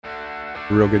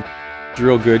Real good.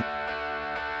 Real good.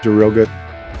 Real good.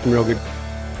 Real good.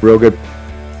 Real good.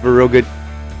 Real good.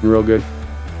 Real good.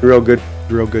 Real good.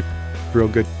 Real good.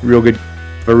 Real good.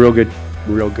 Real good.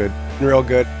 Real good. Real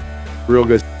good. Real good. Real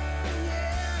good.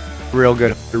 Real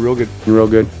good. Real good. Real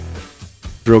good.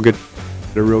 Real good.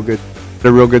 They're real good.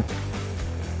 They're real good.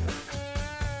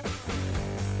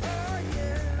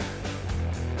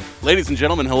 Ladies and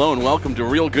gentlemen, hello and welcome to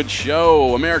Real Good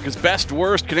Show, America's best,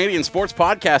 worst Canadian sports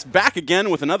podcast, back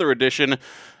again with another edition,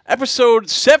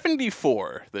 episode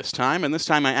 74 this time, and this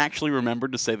time I actually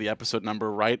remembered to say the episode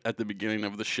number right at the beginning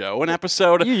of the show, an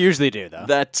episode You usually do, though.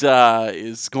 that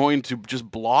is going to just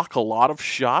block a lot of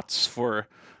shots for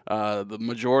the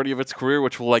majority of its career,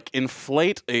 which will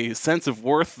inflate a sense of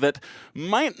worth that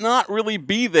might not really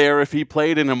be there if he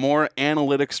played in a more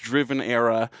analytics-driven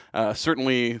era.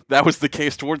 Certainly, that was the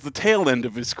case towards the tail end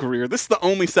of his career. This is the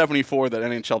only 74 that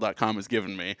NHL.com has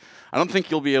given me. I don't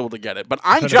think you'll be able to get it. But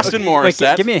I'm Justin Morissette.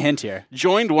 Wait, give me a hint here.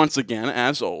 Joined once again,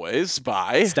 as always,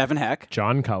 by Stephen Heck.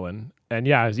 John Cullen. And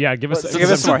yeah, give us some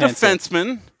more hints.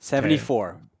 defenseman.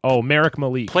 74. Oh, Merrick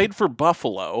Malik. Played for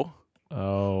Buffalo.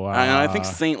 Oh, And I think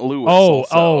St. Louis.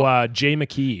 also. Jay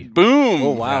McKee. Boom!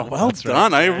 Oh, wow. Well That's right.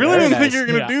 done. I really Very didn't think nice. you were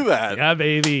going to do that. Yeah,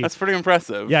 baby. That's pretty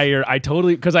impressive. Yeah, I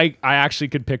totally, because I actually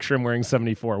could picture him wearing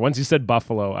 74. Once you said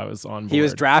Buffalo, I was on board. He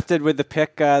was drafted with the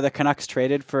pick the Canucks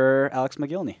traded for Alex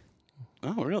McGillney.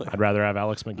 Oh, really? I'd rather have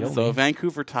Alex McGill. So a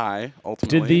Vancouver tie,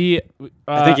 ultimately. Did the...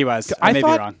 I think he was. I may be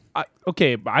wrong.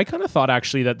 I kind of thought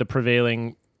actually that the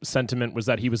prevailing sentiment was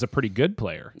that he was a pretty good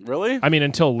player. Really? I mean,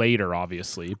 until later,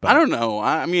 obviously. But I don't know.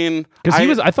 I mean...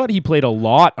 because I thought he played a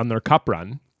lot on their cup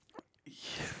run.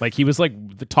 Like, he was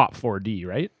like the top 4D,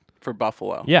 right? For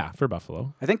Buffalo. Yeah, for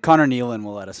Buffalo. I think Connor Nealon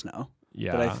will let us know.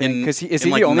 Yeah. But I think... Because is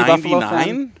in he the only 99? Buffalo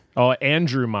fan? Oh,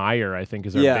 Andrew Meyer, I think,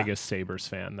 is our Yeah. biggest Sabres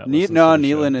fan. That No, listens to the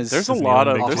Nealon show. is... There's a Is lot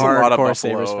of Nealon big Buffalo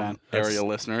Sabres fan. area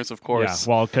listeners, of course.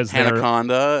 Yeah, well, because they're...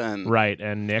 Anaconda and... Right,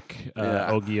 and Nick, Yeah.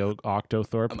 Ogie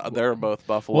Octothorpe. They're both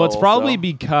Buffalo. Well, it's probably also.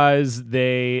 because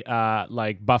they,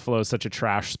 Buffalo is such a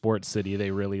trash sports city,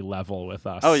 they really level with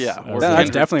us. Oh, yeah. as We're a- That's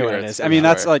kindred definitely what it spirits, is. I mean,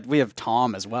 that's for like... We have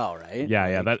Tom as well, right?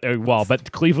 Yeah, but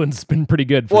Cleveland's been pretty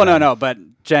good for Well, them. no, but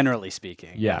generally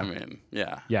speaking. Yeah, I mean,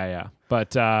 yeah. yeah.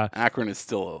 But, Akron is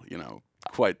still,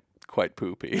 quite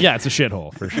poopy. yeah, it's a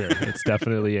shithole for sure. It's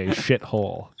definitely a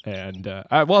shithole. And,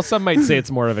 some might say it's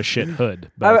more of a shit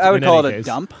hood. But I would in call any it a case-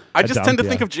 dump. I just tend to dump,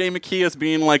 think yeah. of Jay McKee as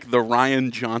being like the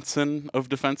Ryan Johnson of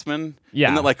defensemen. Yeah.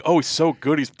 And that he's so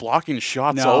good. He's blocking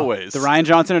shots No, always. the Ryan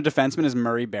Johnson of defenseman is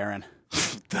Murray Barron.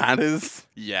 That is,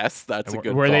 yes, that's a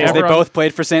good Were call. they Because they ever- both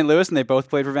played for St. Louis and they both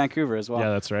played for Vancouver as well. Yeah,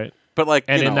 that's right. But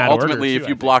And in that order, ultimately, too, if I you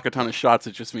think. block a ton of shots,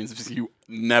 it just means you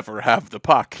never have the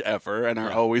puck ever and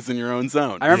are always in your own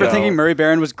zone. I remember So- thinking Murray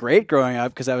Barron was great growing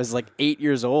up because I was like 8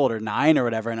 years old or 9 or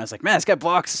whatever, and I was like, man, this guy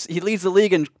blocks. He leads the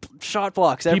league in shot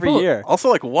blocks every People- year.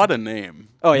 Also, what a name.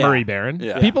 Oh yeah, Murray Barron.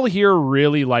 Yeah. People here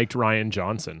really liked Ryan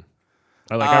Johnson.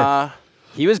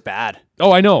 he was bad,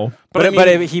 Oh, I know. But I but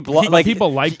mean, he blocked Like like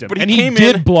people liked him, but he and he came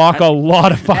did in- block a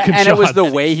lot of fucking and shots. it was the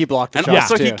way he blocked the And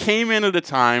shots also, he too. came in at a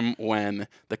time when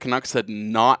the Canucks had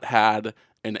not had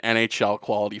an NHL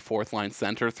quality fourth line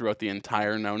center throughout the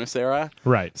entire Nonis era.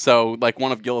 Right. So,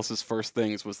 one of Gillis's first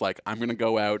things was I'm going to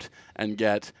go out and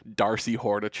get Darcy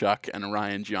Hordachuk and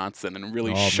Ryan Johnson and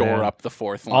really shore man. up the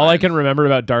fourth line. All I can remember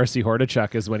about Darcy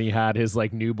Hordachuk is when he had his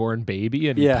newborn baby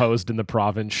and Yeah. he posed in the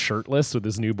province shirtless with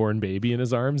his newborn baby in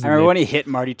his arms. I and remember they- when he hit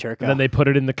Marty Turco. and then they put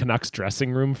it in the Canucks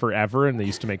dressing room forever, and they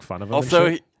used to make fun of him. Also,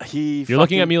 and shit. he You're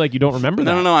looking at me like you don't remember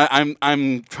that. No.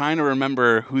 I'm trying to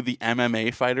remember who the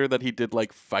MMA fighter that he did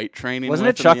fight training. Wasn't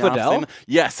with it Chuck in the Liddell? offseason.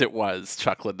 Yes, it was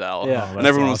Chuck Liddell. Yeah. Oh, and that's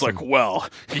everyone awesome. was like, "Well,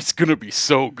 he's gonna be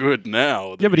so good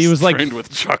now." that Yeah, but he he's was, trained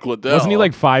with Chuck Liddell. Wasn't he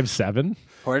 5'7"?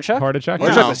 Hordachuk. Hordachuk?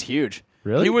 Hordachuk No. was huge.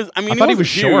 Really? He was. I mean, I thought he wasn't was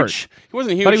short. huge. He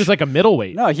wasn't huge. I thought he was like a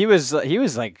middleweight. No, he was like He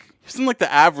was in the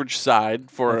average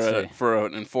side for Let's see. for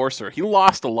an enforcer. He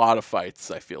lost a lot of fights.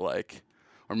 I feel like,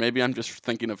 or maybe I'm just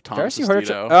thinking of Tom Darcy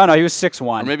Sestito. Hordachuk. Oh no, he was Or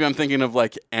 6'1". maybe I'm thinking of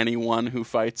anyone who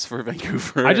fights for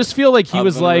Vancouver. I just feel like he other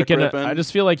was than like Rick an. Rippon. I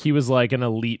just feel like he was like an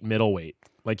elite middleweight.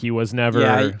 Like he was never.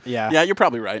 Yeah, yeah. Yeah, you're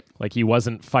probably right. Like he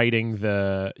wasn't fighting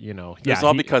the. It's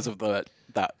all because of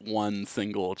that one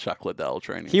single Chuck Liddell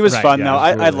training. He was Right, fun yeah, though.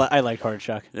 absolutely. I liked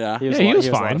Hordachuk. Yeah. he was, Yeah, he was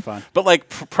a lot fine. of fun. But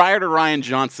prior to Ryan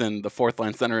Johnson, the fourth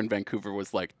line center in Vancouver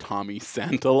was Tommy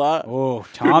Santola. Oh,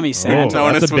 Tommy Oh, Santos. No,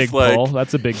 and that's this a big was pull.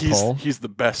 That's a big pull. He's the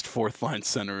best fourth line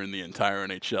center in the entire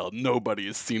NHL. Nobody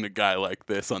has seen a guy like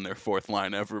this on their fourth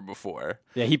line ever before.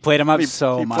 Yeah, he played him up He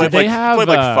so much. played Did they have, played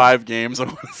 5 games.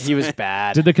 He was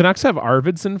bad. Did the Canucks have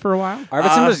Arvidsson for a while?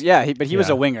 Arvidsson was but he was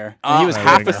Yeah. a winger. And he was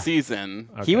half winger. a season.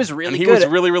 He was really And he good. was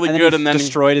was really, really good, he and then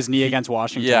destroyed his knee against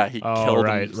Washington. Yeah, he Oh, killed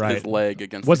right, his right. leg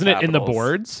against. Wasn't the it in the Capitals.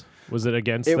 boards? Was it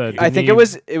against I think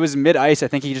it was mid ice. I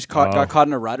think he just got Oh. caught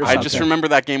in a rut or I something. just remember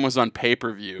that game was on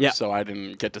pay-per-view, Yeah. so I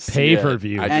didn't get to see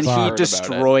Pay-per-view. it. I and just he heard about it.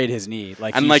 destroyed his knee.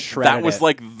 Like And he like shredded that was it.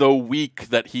 like the week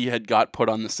that he had got put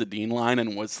on the Sedin line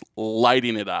and was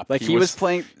lighting it up. Like he was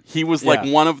playing. He was like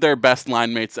Yeah. one of their best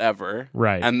line mates ever.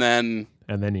 Right. And then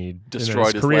he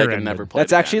destroyed his career leg and ended. never played.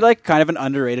 That's actually again. like kind of an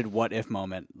underrated what if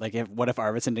moment. Like what if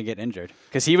Arvidsson didn't get injured?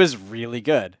 Because he was really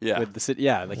good. Yeah. With the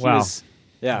yeah. Like Wow. he was.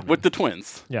 Yeah. with the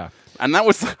Twins. Yeah. And that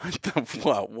was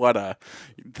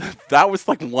that was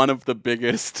like one of the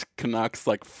biggest Canucks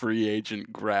like free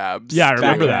agent grabs. Yeah, I Back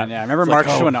remember then, that. Yeah. I remember It's Mark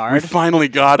like, oh, we Chouinard, finally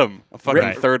got him. A fucking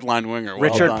Right. third line winger. Well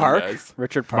Richard done, Park. guys.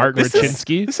 Richard Park. Mark This is-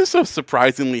 Raczynski. This is a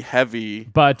surprisingly heavy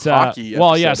But hockey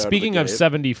well, yeah. episode out of the Speaking of gate.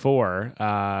 74,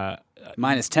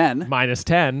 -10.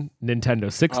 -10, Nintendo Oh, we're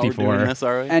 64. doing this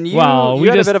already? And you, well, you we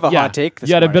had just, a bit of a yeah, hot take this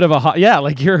You had a bit morning. of a hot, yeah.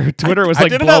 Like your Twitter was I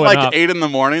like did it at blowing like up. 8 in the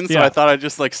morning, so Yeah. I thought I'd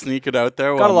just like sneak it out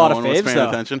there Got while a lot no of one was faves, paying though.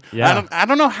 attention. Yeah. I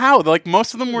don't know how. Like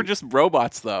most of them were just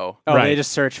robots though. Oh, Right. they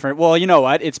just searched for. Well, you know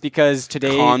what? It's because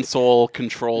today Console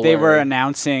controller. they were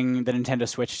announcing the Nintendo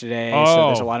Switch today, so Oh.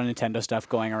 there's a lot of Nintendo stuff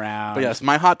going around. But yes,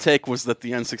 my hot take was that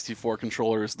the N64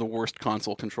 controller is the worst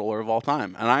console controller of all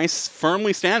time, and I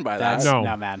firmly stand by that. That's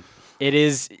No. man. It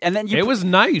is, and then you. It was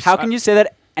nice. How can you say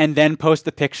that and then post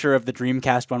the picture of the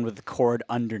Dreamcast one with the cord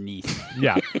underneath?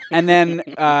 Yeah. And then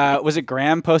was it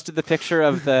Graham posted the picture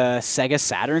of the Sega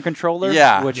Saturn controller?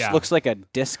 Yeah. which Yeah. looks like a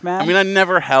Discman. I mean, I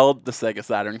never held the Sega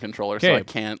Saturn controller, so Okay. I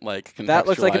can't like contextualize that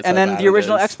looks like, how and then bad the it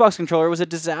original is. Xbox controller was a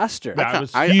disaster. That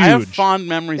was I have huge. fond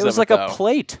memories It was of like it, a though.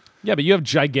 plate. Yeah, but you have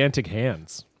gigantic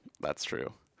hands. That's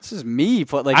true. This is me.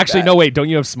 Like Actually, that. no, wait. Don't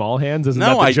you have small hands? Isn't that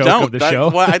No, the I joke don't. of the That's show?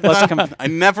 what I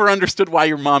never understood why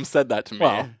your mom said that to me.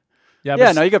 Well, yeah, Yeah,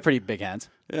 but no, you got pretty big hands.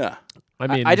 yeah. I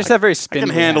mean, I just have very I spindly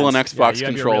can handle an hands. Xbox you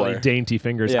have your controller. really dainty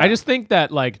fingers. Yeah. I just think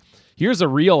that like here's a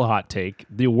real hot take: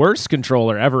 the worst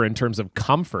controller ever in terms of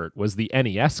comfort was the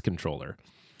NES controller.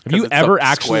 Have 'Cause you it's ever a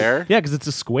actually? square? Yeah, because it's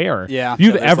a square. Yeah. If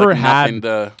you've There's, ever like, had? nothing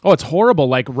to- Oh, it's horrible.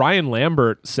 Like Ryan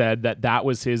Lambert said that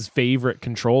was his favorite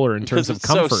controller in terms because of it's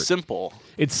comfort. so simple.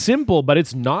 It's simple, but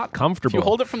it's not comfortable. If you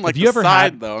hold it from like If you the ever side,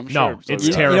 had, though, I'm no, sure it's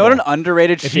okay. terrible. You know what an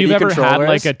underrated if shitty you've ever had controller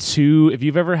like is? if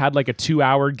you've ever had like a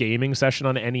 2-hour gaming session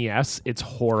on NES, it's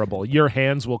horrible. Your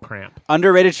hands will cramp.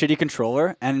 Underrated shitty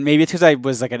controller, and maybe it's because I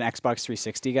was like an Xbox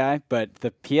 360 guy, but the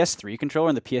PS3 controller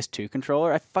and the PS2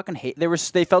 controller, I fucking hate.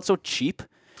 They felt so cheap,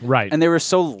 Right. and they were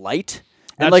so light.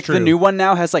 And That's like true. the new one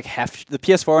now has like heft. The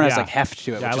PS4 one has Yeah. like heft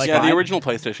to it. Yeah, I which like is Yeah, fine. the original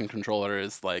PlayStation controller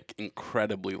is like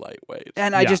incredibly lightweight.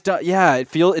 And I Yeah. just don't. Yeah,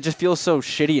 it just feels so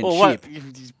shitty and Well, cheap. what? You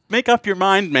make up your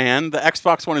mind, man. The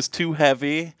Xbox one is too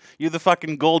heavy. You're the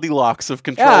fucking Goldilocks of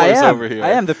Yeah, I controllers am. over here. I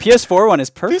am. The PS4 one is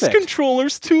perfect. This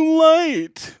controller's too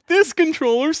light. This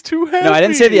controller's too heavy. No, I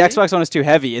didn't say the Xbox one is too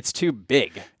heavy. It's too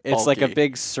big. It's like a Bulky.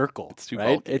 big circle. It's too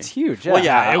right? bulky. It's huge. Well,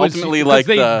 yeah, it was ultimately, because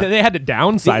like they had to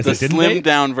downsize the it, didn't slim they?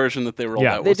 down version that they rolled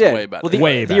Yeah. out They was did. way better. Well,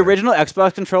 Way the better. original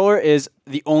Xbox controller is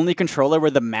the only controller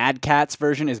where the Mad Catz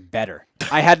version is better.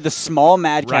 I had the small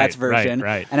Mad Catz Right, right, version,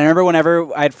 right. and I remember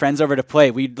whenever I had friends over to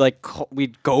play, we'd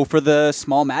go for the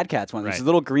small Mad Catz one. It was Right. a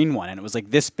little green one, and it was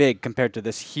like this big compared to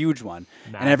this huge one,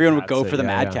 Mad and everyone would go Catz, for the yeah,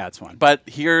 Mad yeah. Catz one. But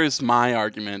here's my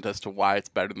argument as to why it's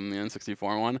better than the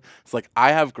N64 one. It's like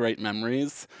I have great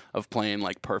memories of playing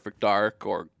like Perfect Dark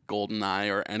or GoldenEye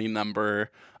or any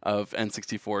number of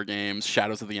N64 games,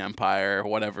 Shadows of the Empire,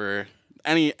 whatever.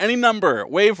 Any number,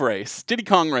 Wave Race, Diddy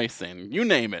Kong Racing, you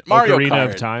name it, Mario Ocarina Kart,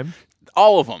 of Time.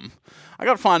 all of them. I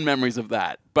got fond memories of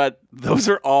that, but those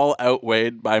are all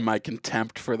outweighed by my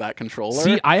contempt for that controller.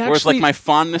 See, I whereas actually- like my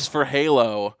fondness for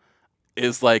Halo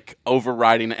is like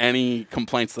overriding any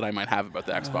complaints that I might have about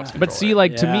the Xbox controller. But see,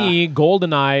 like to Yeah. me,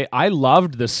 GoldenEye, I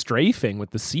loved the strafing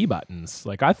with the C buttons.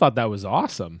 Like I thought that was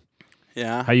awesome.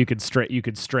 yeah, How you could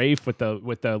strafe with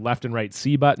the left and right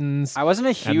C buttons. I wasn't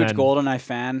a huge then- GoldenEye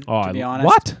fan, Oh, to be honest.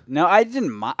 what? No, I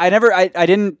didn't. I never. I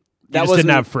didn't. You That just wasn't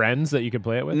didn't have friends that you could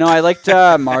play it with. No, I liked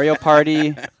Mario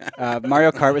Party.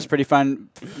 Mario Kart was pretty fun.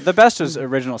 The best was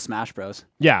original Smash Bros.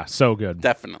 Yeah, so good.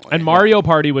 definitely. And Mario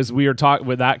Party was we were talking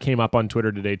with that came up on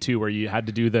Twitter today too, where you had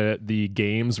to do the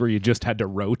games where you just had to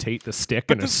rotate the stick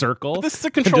in a circle. This is a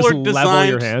and controller just level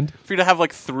your designed hand. for you to have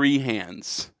like 3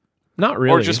 hands, Not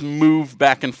really. or just move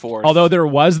back and forth. Although there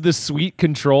was the sweet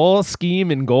control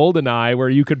scheme in GoldenEye where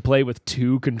you could play with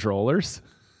 2 controllers.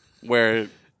 where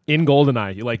in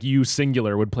GoldenEye, like you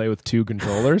singular would play with 2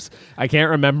 controllers. I can't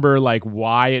remember like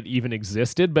why it even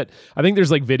existed, but I think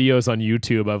there's like videos on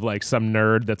YouTube of like some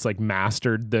nerd that's like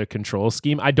mastered the control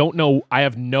scheme. I don't know. I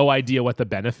have no idea what the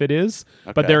benefit is,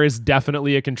 but there is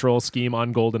definitely a control scheme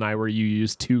on GoldenEye where you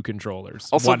use 2 controllers,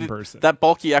 Also, one person. That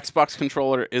bulky Xbox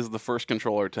controller is the first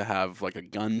controller to have like a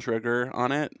gun trigger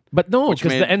on it. But no,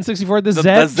 because the N64 had the Z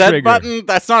the Z trigger. button,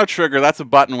 that's not a trigger. That's a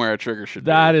button where a trigger should be.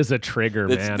 That is a trigger,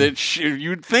 man.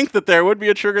 You'd think that there would be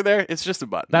a trigger there. It's just a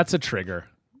button. That's a trigger.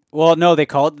 Well, no, they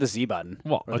call it the Z button.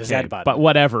 Well, or the Z button. but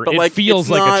whatever. But it feels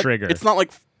like a trigger. It's not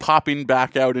like popping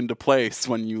back out into place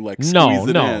when you like squeeze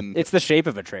it in. It's the shape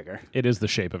of a trigger. It is the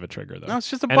shape of a trigger, though. No, it's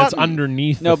just a and button. it's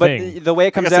underneath No, the but thing. the way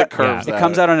it comes guess out, it curves it out.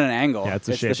 comes out on an angle. Yeah, it's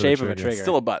the the shape shape of a of a trigger. trigger.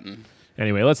 Still a button.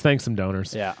 Anyway, let's thank some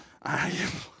donors. Yeah,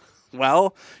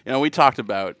 Well, we talked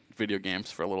about video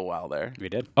games for a little while there. we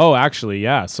did. Oh, actually,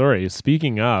 yeah. Sorry.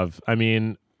 Speaking of, I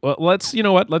mean, well, let's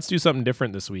do something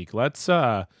different this week. Let's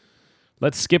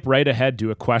skip right ahead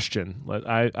to a question.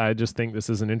 I just think this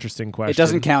is an interesting question. It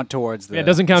doesn't count towards the. It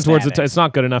doesn't count towards the. standings. It's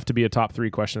not good enough to be a top 3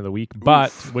 question of the week,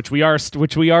 but which we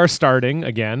are starting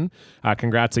again.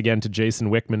 Congrats again to Jason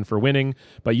Wickman for winning.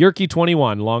 But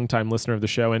Yerky21, longtime listener of the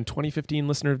show and 2015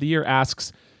 listener of the year,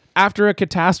 asks: after a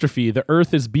catastrophe, the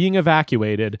Earth is being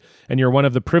evacuated, and you're one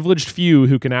of the privileged few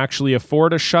who can actually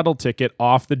afford a shuttle ticket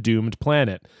off the doomed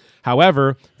planet.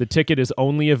 However, the ticket is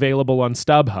only available on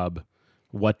StubHub.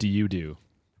 What do you do?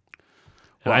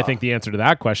 And I think the answer to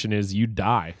that question is you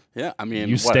die. Yeah, I mean,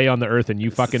 you stay on the Earth and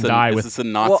you fucking die Is with. this a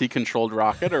Nazi-controlled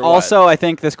rocket or Also, what? I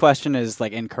think this question is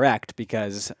like incorrect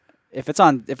because if it's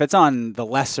on the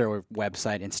lesser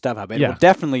website in StubHub, it will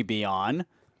definitely be on.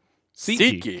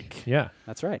 SeatGeek. Yeah,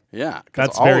 That's right. Yeah,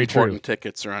 That's all very important true.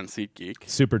 tickets are on SeatGeek.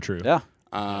 super true. Yeah,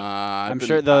 I'm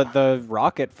sure the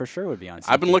rocket for sure would be on.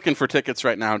 I've been SeatGeek. looking for tickets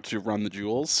right now to Run the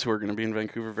Jewels, who are going to be in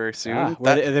Vancouver very soon. Ah,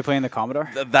 are they playing the Commodore?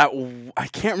 I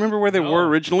can't remember where they were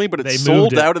originally, but They it's sold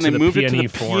moved it out, and to they the moved it to Peony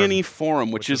the Forum, Peony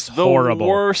Forum, which is the horrible.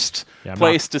 worst Yeah, I'm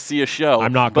place not- to see a show.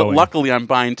 I'm not but going. luckily, I'm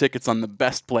buying tickets on the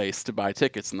best place to buy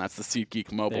tickets, and that's the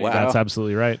SeatGeek mobile you app. go. That's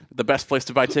absolutely right. The best place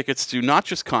to buy tickets to not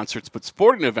just concerts, but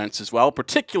sporting events as well,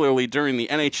 particularly during the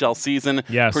NHL season,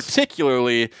 Yes.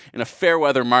 particularly in a fair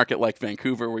weather market like Vancouver,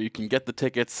 where you can get the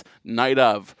tickets night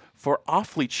of for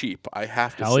awfully cheap, I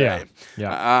have to Hell say. yeah.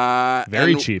 Yeah.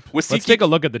 Very and cheap. With Let's SeatGeek, take a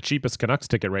look at the cheapest Canucks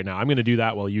ticket right now. I'm going to do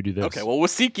that while you do this. Okay, well,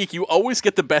 with SeatGeek, you always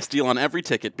get the best deal on every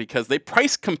ticket because they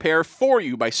price compare for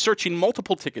you by searching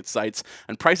multiple ticket sites,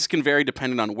 and prices can vary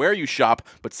depending on where you shop,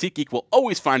 but SeatGeek will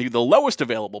always find you the lowest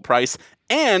available price,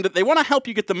 and they want to help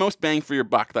you get the most bang for your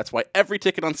buck. That's why every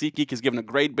ticket on SeatGeek is given a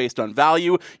grade based on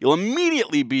value. You'll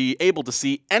immediately be able to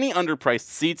see any underpriced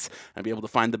seats and be able to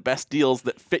find the best deals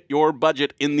that fit your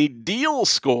budget in the deal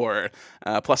score.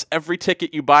 Plus, every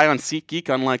ticket you buy on SeatGeek,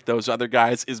 unlike those other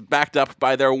guys, is backed up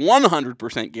by their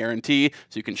 100% guarantee,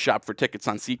 so you can shop for tickets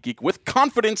on SeatGeek with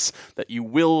confidence that you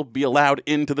will be allowed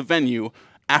into the venue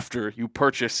after you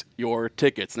purchase your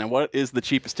tickets. Now, what is the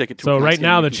cheapest ticket to a So Canucks right game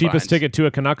now, you the can cheapest find? ticket to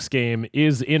a Canucks game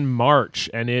is in March,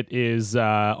 and it is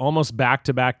almost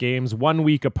back-to-back games, 1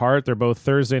 week apart. They're both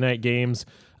Thursday night games.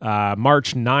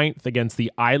 March 9th against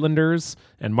the Islanders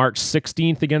and March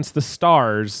 16th against the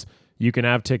Stars. You can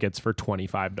have tickets for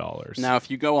 $25. Now, if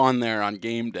you go on there on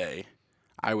game day,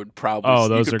 I would probably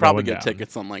those you are could probably going get down.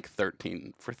 tickets on like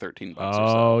 $13 or so.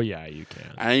 Oh, yeah, you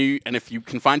can. And if you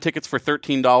can find tickets for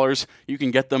 $13, you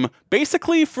can get them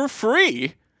basically for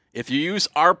free if you use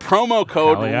our promo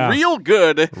code Hell yeah.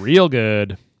 REALGOOD. Real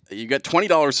good. You get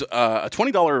 $20 a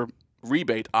 $20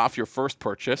 rebate off your first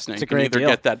purchase. Now, It's you a can great either deal.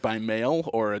 get that by mail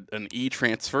or an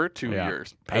e-transfer to Yeah. your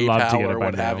I'd love to PayPal get it or by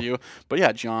what have mail. you. But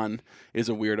yeah, John is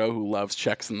a weirdo who loves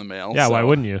checks in the mail. Yeah, why so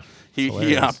wouldn't you? He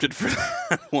hilarious. opted for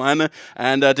that one.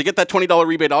 And to get that $20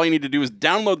 rebate, all you need to do is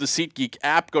download the SeatGeek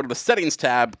app, go to the Settings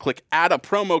tab, click Add a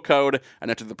Promo Code,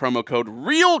 and enter the promo code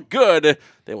REALGOOD.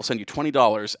 They will send you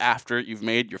 $20 after you've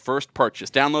made your first purchase.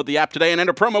 Download the app today and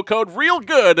enter promo code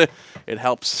REALGOOD. It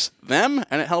helps them,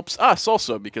 and it helps us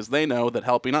also, because they know that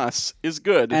helping us is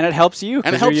good. And it helps you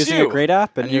And it because you're helps using you. a great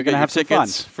app and you you're get going to your have some fun.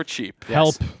 tickets for cheap.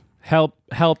 Help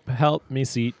me,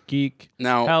 SeatGeek.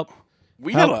 Now, help.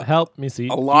 We had Help me,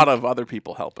 SeatGeek. a lot of other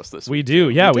people help us this We week. do,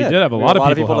 yeah, we did have a lot of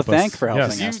people to help thank us. for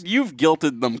helping Yes. us. You've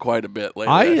guilted them quite a bit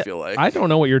lately, I feel like. I don't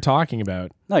know what you're talking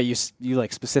about. No, you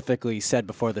like specifically said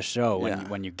before the show Yeah.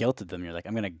 when you guilted them, you're like,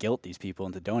 I'm going to guilt these people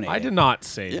into donating. I did not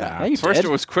say Yeah. that. you First did.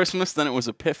 it was Christmas, then it was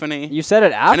Epiphany. You said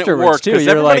it and it afterwards worked too. because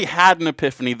You're everybody like, had an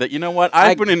epiphany that, you know what,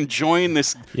 I've been enjoying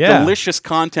this delicious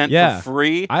content for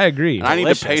free. I agree. And I need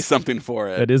to pay Delicious. something for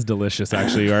it. It is delicious,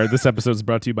 actually. This episode is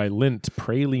brought to you by Lindt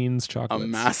Pralines chocolate chocolates. A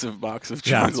massive box of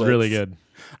Yeah, chocolates. it's really good.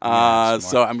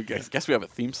 So I guess we have a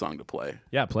theme song to play.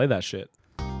 Yeah, play that shit.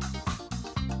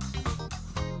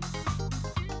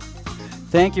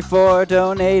 Thank you for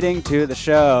donating to the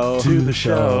show.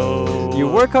 You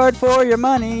work hard for your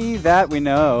money, that we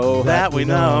know. That we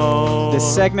know.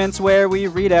 This segment's where we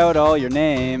read out all your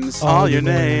names. All your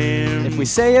names. If we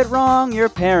say it wrong, your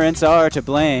parents are to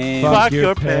blame. Fuck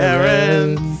your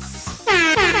parents.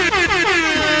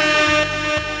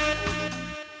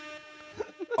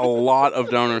 A lot of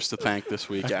donors to thank this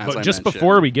week, as But I just mentioned.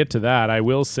 before we get to that, I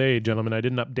will say, gentlemen, I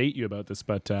didn't update you about this,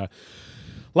 but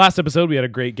last episode we had a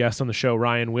great guest on the show,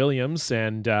 Ryan Williams,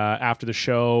 and after the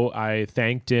show I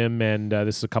thanked him, and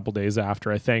this is a couple days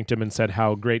after I thanked him and said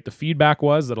how great the feedback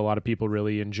was, that a lot of people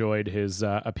really enjoyed his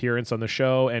appearance on the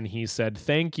show, and he said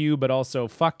thank you, but also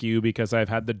fuck you, because I've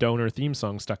had the donor theme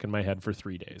song stuck in my head for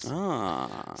 3 days.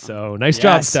 So nice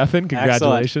job, Yes. Stefan.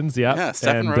 Congratulations. Yeah,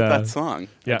 Stefan wrote that song.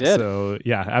 Yeah, did. so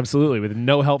yeah, absolutely, with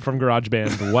no help from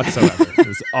GarageBand whatsoever. It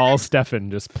was all Stefan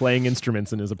just playing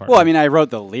instruments in his apartment. Well, I mean, I wrote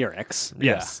the lyrics.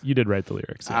 yes, you did write the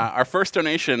lyrics. Yeah. Our first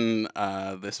donation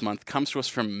this month comes to us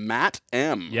from Matt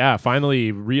M. Yeah,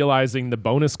 finally realizing the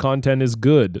bonus content is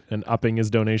good and upping his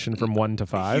donation from 1 to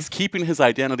 5. He's keeping his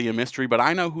identity a mystery, but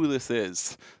I know who this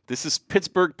is. This is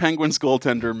Pittsburgh Penguins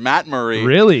goaltender Matt Murray.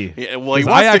 Really? Yeah, well, he 'Cause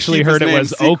wants I to actually keep heard his it name was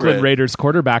secret. Oakland Raiders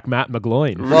quarterback Matt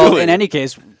McGloin. Well, Really? in any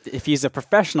case, if he's a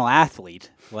professional athlete,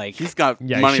 like He's got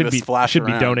Yeah, money he to should be splash should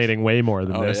be around. donating way more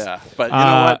than Oh, this. yeah. But you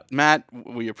know what, Matt?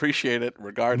 We appreciate it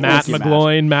regardless. Matt you, Matt.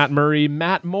 McGloin, Matt Murray,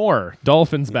 Matt Moore,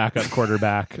 Dolphins backup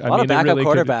quarterback. a lot of backup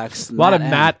quarterbacks. A lot of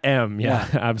Matt Matt M. Yeah,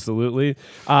 absolutely.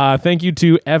 Thank you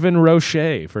to Evan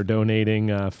Roche for donating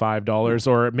 $5,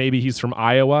 or maybe he's from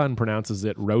Iowa and pronounces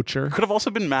it Rocher. Could have also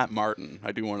been Matt Martin.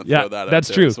 I do want to Yeah, throw that out that's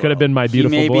there true. as Could have well. been my he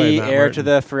beautiful may boy. be Matt heir Martin. to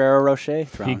the Ferrero Rocher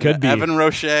throne. He could be. Evan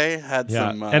Roche had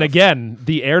Yeah. some. And again,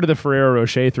 the heir to the Ferrero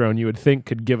Rocher throne, you would think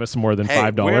could give us more than Hey,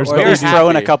 $5. we're- Or but at least happy. throw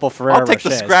in a couple Ferrero I'll take the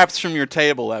Rochers. scraps from your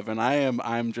table, Evan.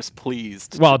 I'm just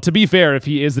pleased. well, to be fair, if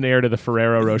he is an heir to the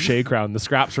Ferrero Rocher crown, the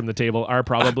scraps from the table are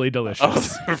probably Oh,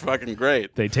 delicious. they're fucking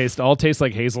great. They all taste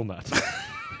like hazelnut.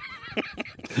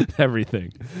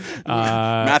 Everything.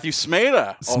 Matthew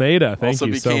Smeda. Smeda, thank also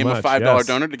you so became much, a $5 yes.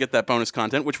 donor to get that bonus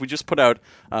content, which we just put out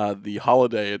the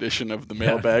holiday edition of the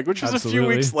mailbag, which is a few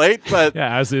absolutely. weeks late, but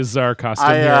Yeah, as is our custom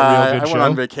I, here at Real Good I Show. went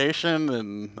on vacation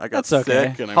and I got That's okay.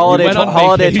 sick. And Holiday, went on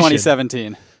holiday vacation.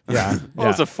 2017. yeah, Well, it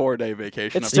was a 4-day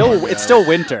vacation. It's up in still Montreal.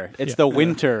 winter. It's the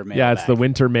winter mailbag. yeah, it's the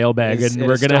winter mailbag, It is- and it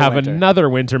we're is going to still have winter. another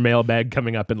winter mailbag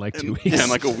coming up in like 2 weeks. Yeah, in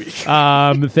like a week.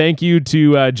 Thank you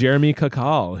to Jeremy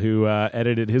Kakal, who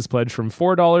edited his pledge from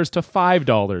 $4 to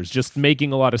 $5, just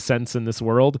making a lot of sense in this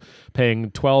world.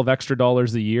 Paying $12 extra a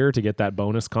year to get that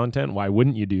bonus content. Why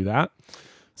wouldn't you do that?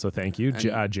 So thank you,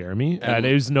 Jeremy. And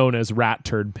it is known as Rat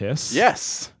Turd Piss.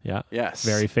 Yes. Yeah. Yes.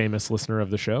 Very famous listener of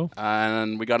the show.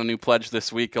 And we got a new pledge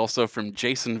this week also from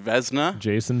Jason Vesna.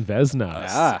 Jason Vesna.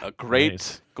 A great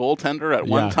Nice. goaltender at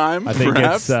one Yeah, time, I think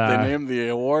perhaps. it's, They named the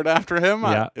award after him,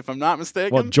 yeah. if I'm not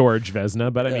mistaken. Well, George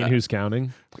Vesna, but I mean, Yeah. who's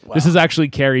counting? This is actually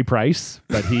Carey Price,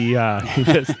 but he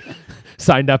just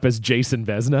signed up as Jason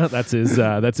Vesna. That's his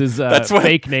what-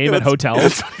 fake name at that's- hotels.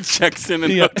 That's what he checks in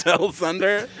hotels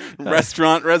under.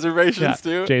 Restaurant reservations,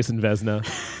 too. Jason Vesna.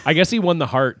 I guess he won the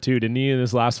Hart too, didn't he, in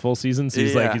his last full season? So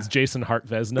he's Yeah. he's Jason Hart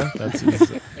Vesna.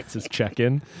 That's his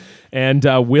check-in. And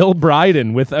Will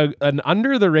Bryden with an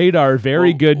under the radar,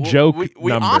 very good joke We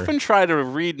number. often try to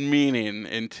read meaning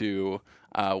into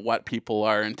what people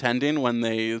are intending when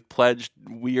they pledged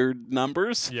weird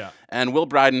numbers. Yeah. And Will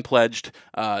Bryden pledged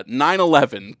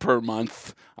 $9.11 per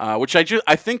month, which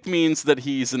I think means that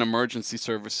he's an emergency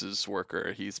services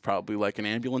worker. He's probably like an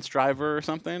ambulance driver or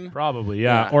something. Probably,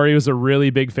 yeah. Yeah. Or he was a really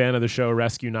big fan of the show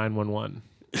Rescue 911.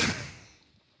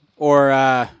 Or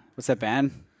what's that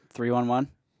band? 311?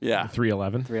 Yeah.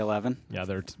 311. 311? Yeah,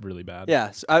 they're really bad.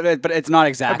 Yeah, but it's not That'd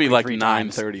exactly be like 3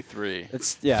 times. 9:33.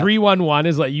 It's yeah. 311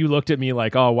 is like, you looked at me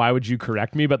like, oh, why would you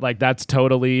correct me? But like, that's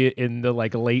totally in the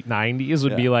like late 90s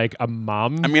would be Yeah. like a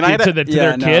mom I mean, I had to a- their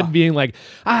Yeah, kid no. being like,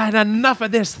 enough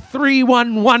of this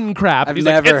 311 crap. I've He's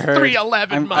never like, it's heard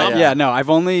 311, mom. Yeah, no, I've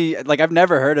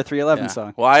never heard a 311 Yeah.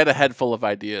 song. Well, I had a head full of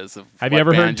ideas of Have what you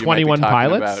ever heard band you might be 21 talking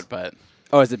Pilots? about, but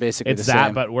Oh, is it basically It's the that,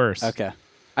 same? but worse. Okay.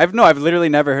 I've literally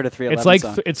never heard a 311 It's like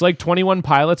song. it's like 21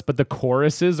 Pilots, but the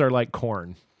choruses are like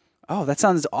Corn. Oh, that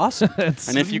sounds awesome. It's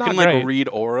and if you not can like great. read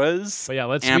auras, But yeah,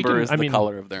 we amber can- is I the mean-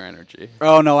 color of their energy.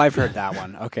 Oh no, I've heard that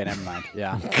one. Okay, never mind.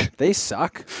 Yeah, they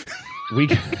suck. we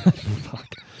can,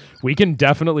 fuck. We can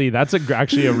definitely. That's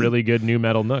actually a really good new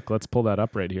metal nook. Let's pull that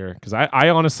up right here because I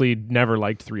honestly never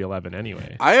liked 311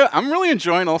 anyway. I'm really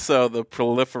enjoying also the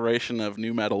proliferation of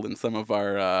new metal in some of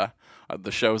our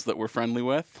the shows that we're friendly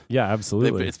with. Yeah,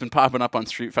 absolutely. It's been popping up on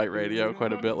Street Fight Radio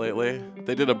quite a bit lately.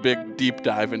 They did a big deep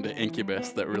dive into Incubus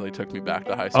that really took me back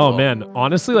to high school. Oh man,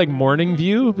 honestly, like Morning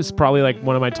View is probably like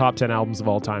one of my top 10 albums of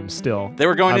all time. Still, They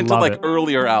were going I into love like it.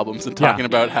 earlier albums and talking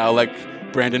about how like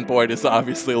Brandon Boyd is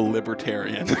obviously a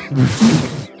libertarian.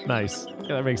 Nice.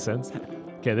 Yeah, that makes sense.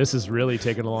 Okay, this is really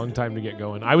taking a long time to get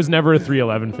going. I was never a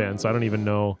 311 fan, so I don't even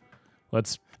know.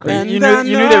 Let's. You knew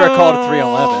they were called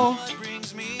 311.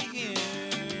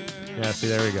 Yeah, see,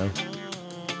 there we go.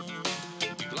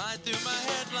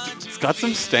 It's got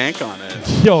some stank on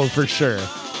it. Yo, for sure.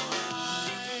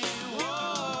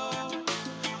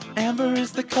 Amber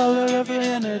is the color of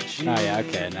energy. Oh, yeah,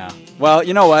 okay, now. Well,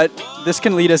 you know what? This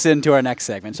can lead us into our next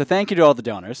segment. So thank you to all the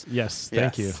donors. Yes,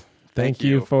 thank you. Yes. Thank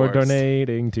you of for course.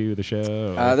 donating to the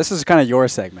show. This is kind of your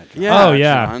segment. Yeah, Oh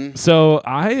yeah. John. So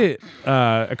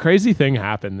a crazy thing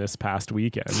happened this past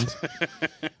weekend.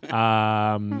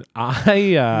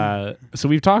 So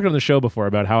we've talked on the show before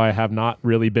about how I have not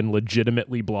really been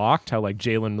legitimately blocked. How like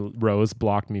Jalen Rose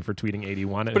blocked me for tweeting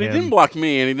 81 at But he him. didn't block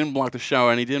me, and he didn't block the show,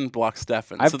 and he didn't block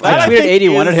Stefan. I've So that, I tweeted think,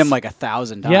 81 at is- him like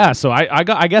 1,000 times. Yeah, so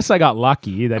I guess I got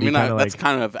lucky that I mean, he kind of that's like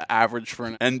kind of average for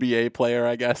an NBA player,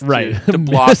 I guess. Right. To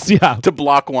block, Yeah. to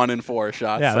block 1 in 4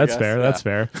 shots. yeah, I that's guess. fair. Yeah. That's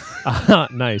fair.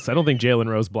 Nice. I don't think Jalen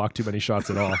Rose blocked too many shots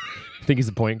at all. I think he's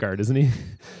a point guard, isn't he?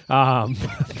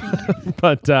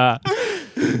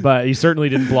 But he certainly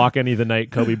didn't block any of the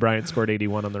night Kobe Bryant scored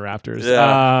 81 on the Raptors.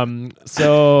 Yeah.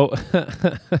 So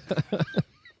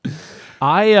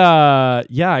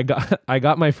I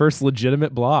got my first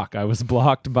legitimate block. I was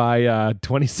blocked by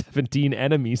 2017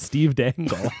 enemy Steve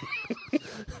Dangle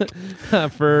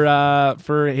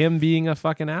for him being a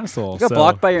fucking asshole. You got So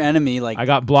blocked by your enemy. Like I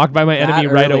got blocked by my that enemy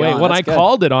right early away. on. When That's I good.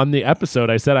 called it on the episode,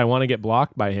 I said I want to get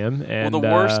blocked by him. And Well, the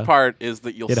worst part is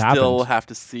that you'll it still happened. have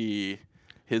to see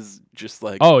his just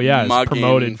like his mugging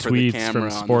promoted for the tweets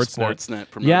camera from on the Sportsnet.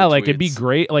 Sportsnet promoted Yeah, like it'd be tweets.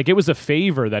 great. Like it was a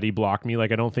favor that he blocked me.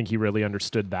 Like I don't think he really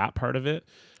understood that part of it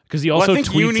because he Well, also I think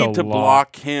tweets you need a to lot.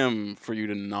 block him for you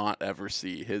to not ever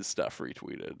see his stuff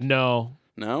retweeted. No.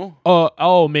 No?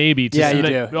 Oh, maybe. To Yeah, see you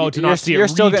that- do. Oh, to You're- not see you're it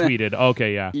still gonna- retweeted.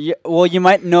 Okay, yeah. Yeah, well, you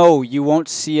might know. You won't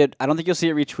see it. I don't think you'll see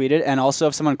it retweeted. And also,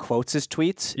 if someone quotes his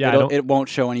tweets, Yeah, I it'll, don't- it won't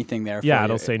show anything there. Yeah, for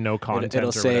it'll you. say no content It'll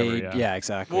or say, whatever.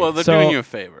 exactly. Well, they're So- doing you a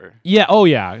favor. Yeah, oh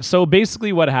yeah. So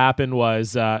basically what happened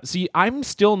was, see, I'm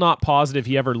still not positive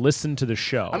he ever listened to the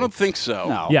show. I don't think so.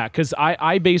 no. Yeah, because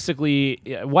I basically,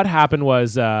 what happened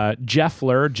was Jeff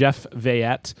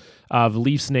Vayette of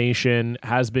Leafs Nation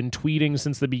has been tweeting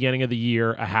since the beginning of the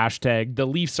year a hashtag, the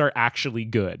Leafs are actually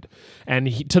good.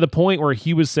 And to the point where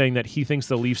he was saying that he thinks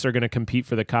the Leafs are going to compete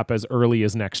for the Cup as early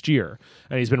as next year.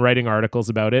 And he's been writing articles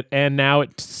about it. And now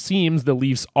it seems the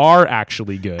Leafs are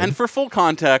actually good. And for full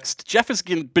context, Jeff has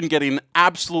been getting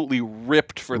absolutely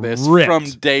ripped for this Ripped from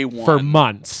day one. for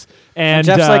months. And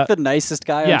Jeff's like the nicest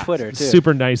guy yeah, on Twitter, too.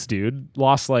 super nice dude.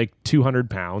 Lost like 200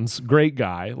 pounds. Great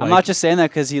guy. I'm Like, not just saying that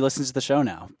because he listens to the show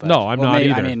now. But, No, I'm not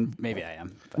maybe, either. I mean, maybe I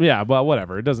am. But. Yeah, well,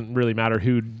 whatever. It doesn't really matter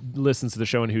who listens to the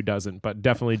show and who doesn't. But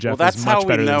definitely Jeff Well, that's is how much we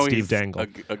better than know Steve he's Dangle.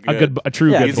 a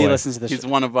true Yeah, good because boy. he listens to the He's show.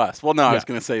 one of us. Well, no, I was Yeah.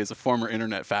 going to say he's a former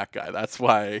internet fat guy. That's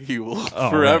why he will Oh,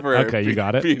 forever. right. Okay, be- you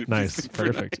got it. be Nice, super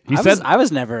perfect. nice. He said, I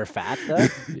was never fat, though.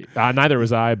 neither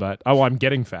was I, but I'm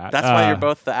getting fat. That's why you're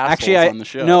both the assholes Actually, on the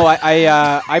show. no,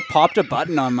 I popped a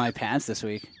button on my pants this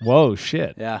week. Whoa,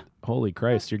 shit! Yeah. Holy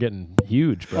Christ, you're getting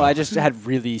huge, bro. Well, I just had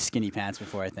really skinny pants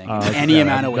before, I think. Okay, Any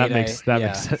amount of weight. that makes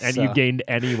sense. And you gained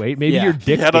any weight. Maybe Yeah. your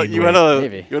dick you had a, gained you weight. had a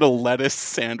Maybe. you had a lettuce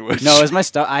sandwich. No, it was my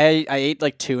stuff. I ate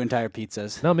like 2 entire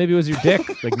pizzas. No, maybe it was your dick.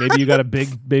 Like maybe you got a big,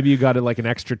 maybe you got like an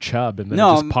extra chub, and then it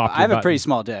No, just popped. I have your a pretty button.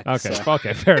 small dick. Okay, so.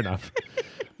 okay, fair enough.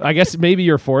 I guess maybe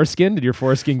your foreskin. Did your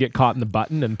foreskin get caught in the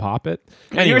button and pop it?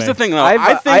 And here's the thing, though.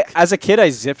 I I think as a kid, I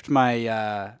zipped my.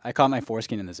 I caught my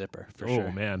foreskin in the zipper for Oh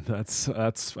sure. man, that's.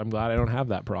 I'm glad I don't have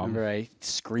that problem. Remember, I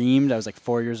screamed. I was like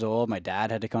 4 years old. My dad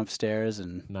had to come upstairs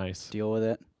and Nice, deal with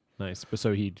it. nice. But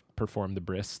so he performed the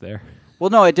bris there.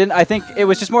 Well, no, I didn't. I think it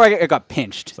was just more. I got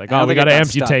pinched. It's like, I don't oh, we think I gotta got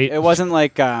stuck. amputate. It wasn't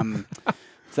like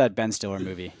it's that Ben Stiller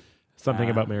movie. Something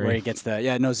about where he Mary. gets the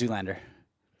Zoolander.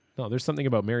 No, there's something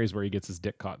about Mary's where he gets his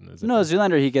dick caught in his. No,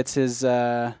 Zoolander. He gets his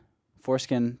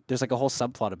foreskin. There's like a whole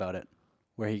subplot about it.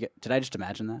 Where he did I just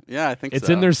imagine that? yeah, I think It's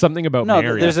so. in there something about No,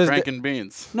 Mary. there's a- Frank and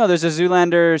Beans. No, there's a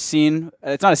Zoolander scene.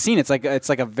 It's not a scene. It's like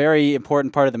a very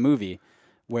important part of the movie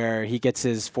where he gets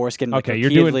his foreskin. Okay, like, you're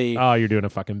repeatedly- doing. Oh, you're doing a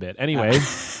fucking bit. Anyway,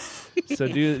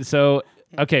 so.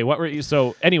 Okay, what were you?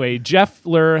 So anyway, Jeff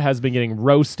Lur has been getting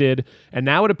roasted, and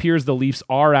now it appears the Leafs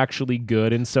are actually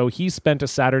good, and so he spent a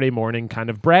Saturday morning kind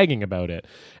of bragging about it.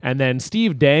 And then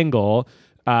Steve Dangle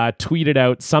tweeted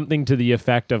out something to the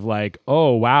effect of like,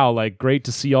 "Oh wow, like great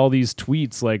to see all these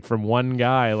tweets like from one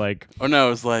guy." Like, oh no, it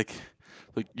was like,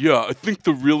 yeah, I think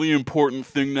the really important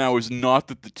thing now is not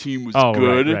that the team was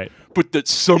good, right. but that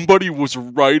somebody was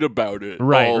right about it.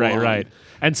 Right.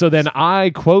 And so then I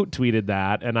quote tweeted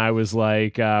that, and I was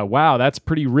like, wow, that's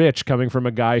pretty rich coming from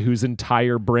a guy whose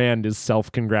entire brand is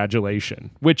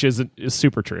self-congratulation, which is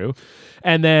super true.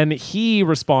 And then he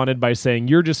responded by saying,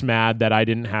 "You're just mad that I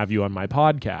didn't have you on my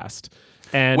podcast."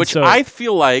 And which so, I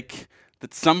feel like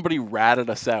that somebody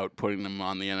ratted us out putting them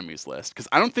on the enemies list, because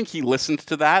I don't think he listened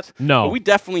to that. No. But we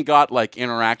definitely got like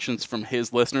interactions from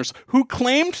his listeners who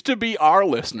claimed to be our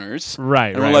listeners.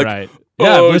 Right. Like,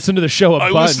 Yeah, I've listened to the show a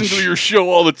bunch. I listen to your show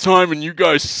all the time, and you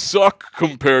guys suck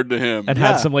compared to him. And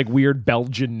had some like weird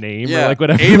Belgian name or like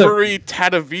whatever. Avery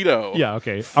Tadavito. Yeah,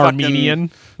 okay. Fucking-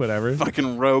 Armenian, whatever.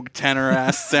 Fucking rogue tenor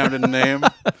ass sounding name.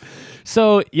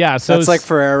 So that's like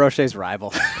Ferrero Rocher's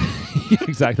rival.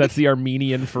 Exactly. That's the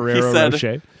Armenian He Ferrero said,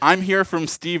 Rocher. "I'm here from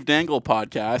Steve Dangle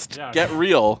podcast. Yeah. Get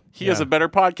real. He has Yeah. a better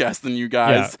podcast than you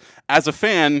guys. As a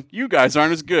fan, you guys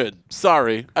aren't as good.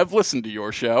 Sorry, I've listened to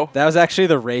your show." That was actually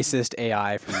the racist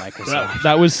AI from Microsoft.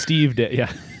 That was Steve.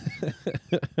 Yeah.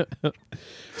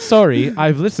 Sorry,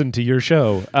 I've listened to your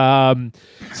show.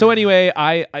 So anyway,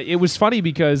 it was funny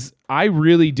because I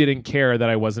really didn't care that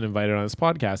I wasn't invited on his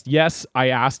podcast. Yes, I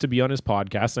asked to be on his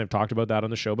podcast, and I've talked about that on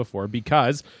the show before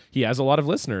because he has a lot of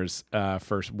listeners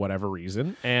for whatever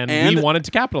reason, and we wanted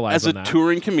to capitalize on that. As a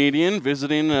touring comedian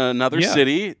visiting another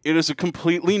city, it is a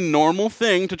completely normal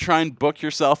thing to try and book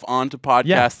yourself onto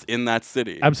podcasts in that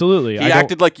city. Absolutely. He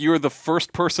acted like you were the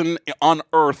first person on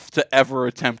earth to ever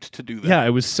attempt to do that. Yeah,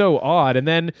 it was so odd. And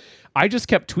then I just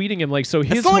kept tweeting him like, so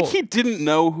his It's not like he didn't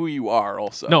know who you are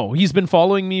also. No, he's been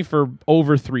following me for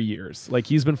over 3 years. Like,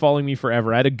 he's been following me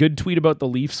forever. I had a good tweet about the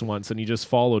Leafs once, and he just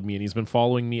followed me, and he's been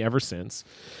following me ever since.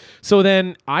 So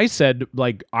then I said,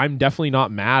 like, I'm definitely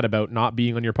not mad about not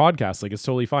being on your podcast. Like, it's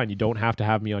totally fine. You don't have to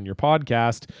have me on your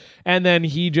podcast. And then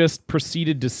he just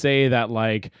proceeded to say that,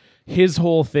 like, his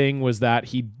whole thing was that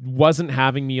he wasn't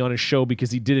having me on his show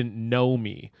because he didn't know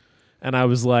me. And I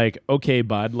was like, okay,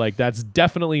 bud, like, that's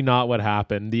definitely not what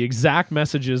happened. The exact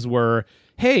messages were,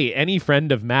 hey, any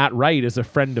friend of Matt Wright is a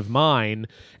friend of mine.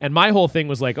 And my whole thing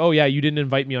was like, oh, yeah, you didn't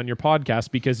invite me on your podcast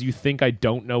because you think I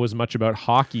don't know as much about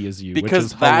hockey as you, because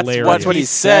which is that's hilarious. what he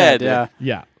said.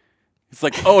 Yeah. It's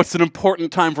like, oh, it's an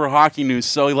important time for hockey news.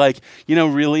 So, like,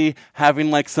 really having,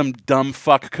 like, some dumb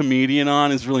fuck comedian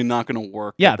on is really not going to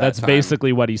work. Yeah, at that that's time.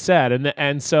 basically what he said.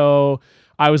 And so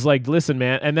I was like, listen,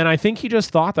 man. And then I think he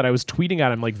just thought that I was tweeting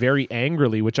at him, like, very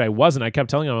angrily, which I wasn't. I kept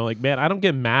telling him, I'm like, man, I don't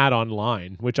get mad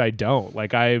online, which I don't.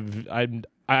 Like, I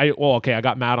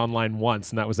got mad online once,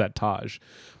 and that was at Taj.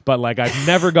 But, like, I've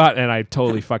never gotten, and I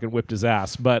totally fucking whipped his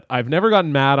ass, but I've never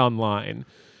gotten mad online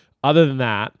other than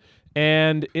that.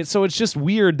 And so it's just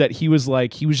weird that he was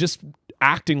just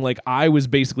acting like I was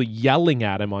basically yelling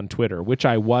at him on Twitter, which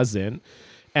I wasn't.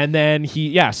 And then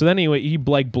he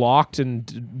like blocked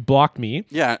me.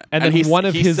 Yeah. And then he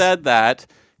said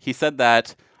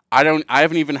that I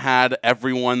haven't even had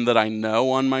everyone that I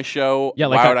know on my show. Yeah,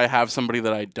 like why would I have somebody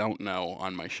that I don't know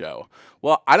on my show?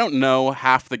 Well, I don't know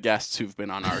half the guests who've been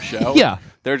on our show. Yeah.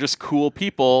 They're just cool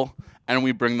people, and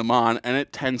we bring them on, and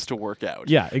it tends to work out.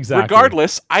 Yeah, exactly.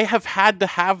 Regardless, I have had to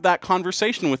have that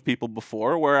conversation with people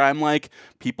before where I'm like,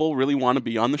 people really want to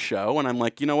be on the show, and I'm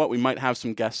like, you know what, we might have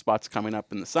some guest spots coming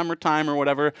up in the summertime or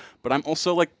whatever, but I'm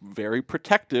also, like, very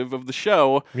protective of the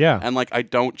show. Yeah. And, like, I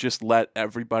don't just let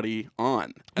everybody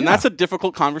on. And that's a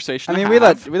difficult conversation I mean, to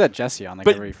have. we let Jesse on, like,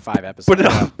 every 5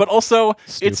 episodes. But also,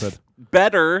 it's Stupid.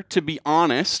 better to be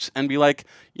honest and be like,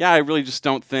 yeah, I really just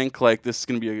don't think, like, this is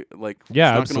going to be, like, it's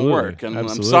not going to work. And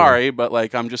Absolutely. I'm sorry, but,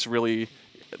 like, I'm just really,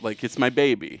 like, it's my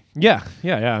baby. Yeah,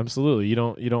 absolutely. You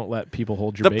don't let people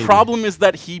hold your The baby. problem is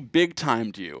that he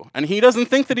big-timed you, and he doesn't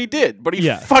think that he did, but he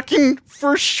fucking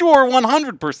for sure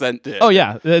 100% did. Oh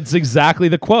yeah, that's exactly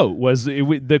the quote.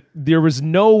 There was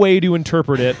no way to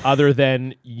interpret it other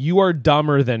than you are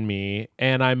dumber than me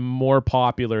and I'm more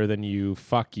popular than you.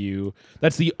 Fuck you.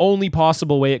 That's the only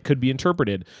possible way it could be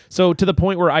interpreted. So to the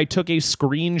point where I took a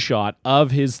screenshot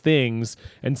of his things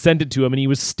and sent it to him, and he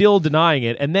was still denying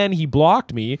it, and then he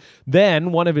blocked me.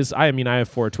 Then one of his, I have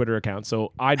 4 Twitter accounts,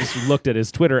 so I just looked at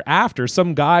his Twitter after.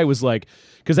 Some guy was like,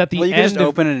 because at the you end can just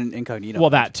open an incognito.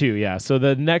 Well, that too, yeah. So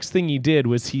the next thing he did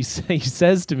was he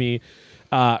says to me,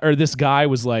 or this guy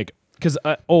was like, because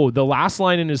the last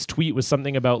line in his tweet was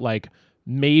something about like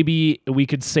maybe we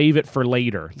could save it for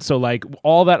later. So like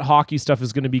all that hockey stuff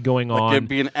is going to be going Like on. it'd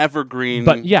be an evergreen,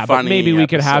 But maybe we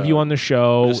could have you on the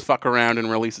show. Just fuck around and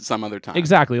release it some other time.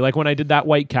 Exactly. Like when I did that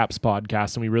Whitecaps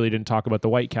podcast and we really didn't talk about the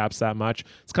Whitecaps that much.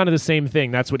 It's kind of the same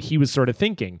thing. That's what he was sort of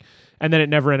thinking. And then it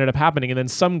never ended up happening. And then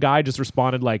some guy just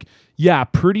responded like, yeah,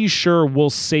 pretty sure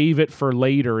we'll save it for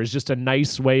later is just a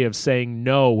nice way of saying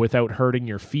no without hurting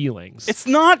your feelings. It's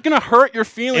not going to hurt your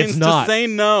feelings to say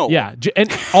no. Yeah. And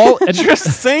just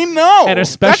say no. And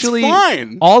especially that's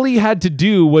fine. all he had to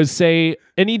do was say,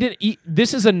 and he didn't,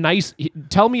 this is a nice,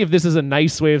 tell me if this is a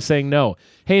nice way of saying no.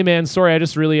 Hey man, sorry, I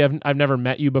just really I've never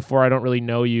met you before. I don't really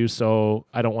know you, so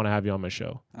I don't want to have you on my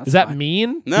show. Is that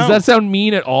mean? No. Does that sound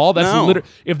mean at all? That's No.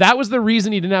 If that was the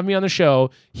reason he didn't have me on the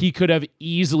show, he could have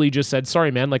easily just said,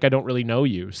 sorry man, like I don't really know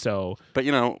you. So But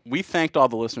we thanked all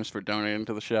the listeners for donating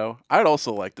to the show. I'd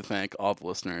also like to thank all the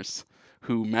listeners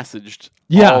who messaged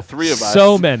all three of us.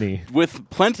 So many. With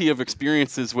plenty of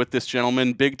experiences with this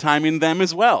gentleman, big timing them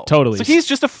as well. Totally. So he's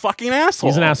just a fucking asshole.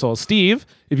 He's an asshole. Steve,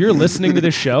 if you're listening to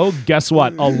this show, guess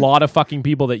what? A lot of fucking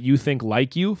people that you think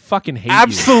like you fucking hate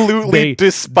absolutely you.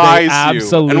 despise they you.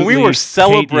 absolutely And we were hate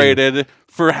celebrated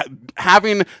for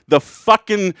having the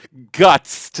fucking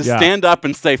guts to stand up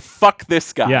and say, fuck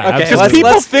this guy. Yeah, Okay, Because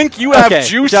people think you have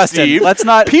juice, Justin, Steve. let's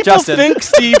not- People Justin. think,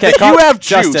 Steve, that call- you have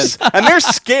Justin. juice. And they're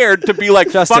scared to be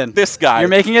like, Justin, fuck this guy. You're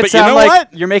making it But sound you know like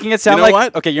what? you're making it sound You know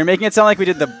like what? okay. You're making it sound like we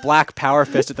did the black power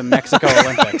fist at the Mexico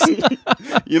Olympics.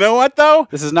 You know what, though?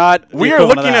 This is not. the We are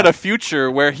equivalent of looking that. at a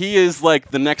future where he is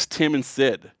like the next Tim and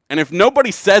Sid. And if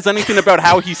nobody says anything about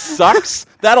how he sucks,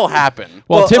 that'll happen.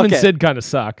 Well, Well, Tim and okay. Sid kind of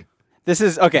suck. This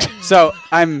is okay. So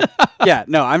I'm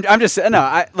just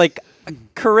like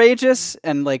courageous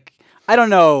and like I don't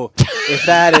know if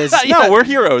that is No, we're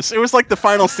heroes. It was like the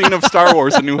final scene of Star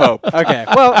Wars: A New Hope. okay.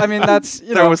 Well, I mean that's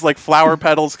There was like flower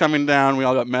petals coming down. We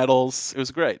all got medals. It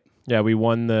was great. Yeah, we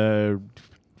won the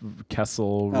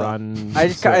Kessel Run. I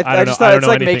just So I don't just know- I thought don't it's know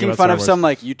like anything making about fun Star of Wars. some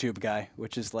like YouTube guy,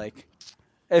 which is like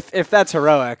if that's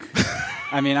heroic.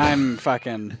 I mean, I'm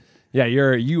fucking. Yeah,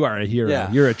 you are a hero. Yeah.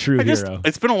 You're a true hero.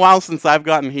 It's been a while since I've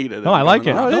gotten heated. No, I like it.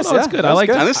 Oh, it No, is, no, it's yeah. good. I That's like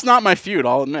good. And it. this is not my feud,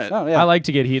 I'll admit. Oh yeah. I like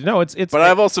to get heated. No, it's. But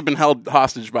I've also been held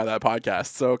hostage by that podcast,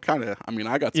 so kind of. I mean,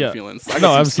 I got some Yeah. feelings. I got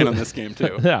No, some skin on absolutely. this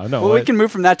game too. Yeah, no. Well, we can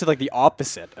move from that to like the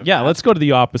opposite. Of Yeah, that. let's go to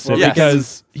the opposite Well, yes.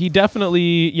 because he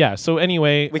definitely. Yeah. So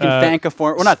anyway, We can thank a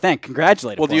former. Well, not thank.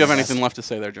 Congratulate. a Well, do you have former anything guest. left to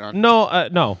say there, John? No,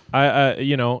 no. I I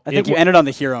think you ended on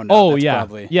the hero note. Oh That's yeah,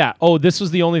 probably. yeah. Oh, this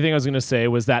was the only thing I was gonna say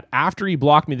was that after he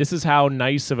blocked me, this is how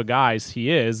nice of a guy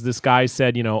he is. This guy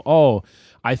said, oh,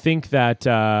 I think that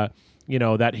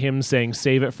that him saying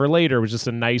save it for later was just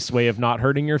a nice way of not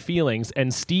hurting your feelings.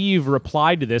 And Steve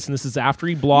replied to this, and this is after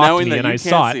he blocked Knowing me, that and you I can't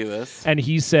saw see it. this. And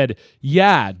he said,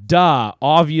 "Yeah, duh.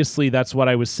 Obviously, that's what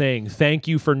I was saying. Thank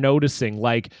you for noticing."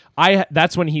 Like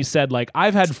that's when he said, like,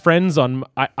 I've had friends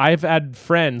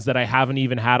that I haven't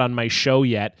even had on my show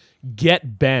yet.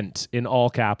 Get bent in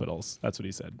all capitals. That's what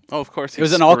he said. Oh, of course. He It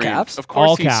was in all screamed. caps? Of course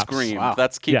All he caps. screamed. Wow.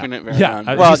 That's keeping it very yeah. on.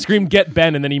 Well, he screamed "get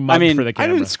bent" and then he mugged for the I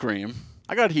camera. didn't scream.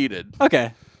 I got heated.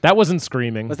 Okay. That wasn't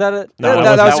screaming. Was that it? No,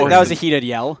 that, that was wasn't. a heated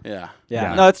yell. Yeah. Yeah.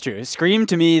 Yeah. No, it's true. Scream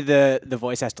to me, the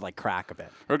voice has to like crack a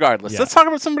bit. Regardless, Yeah. let's talk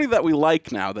about somebody that we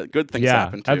like now that good things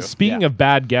happen to. Speaking Yeah. of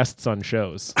bad guests on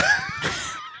shows.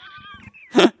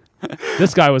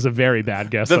 This guy was a very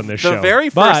bad guest on this show. The very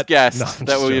But- first guest No, I'm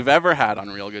that just we've joking. ever had on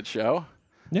Real Good Show.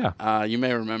 Yeah. You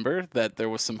may remember that there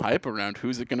was some hype around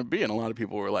who's it going to be, and a lot of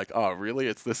people were like, "Oh, really?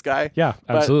 It's this guy?" Yeah,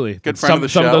 But absolutely. Good friend of the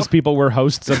Some show. of those people were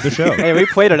hosts of the show. Hey, we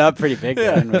played it up pretty big.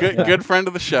 Yeah, then. good friend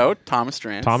of the show, Thomas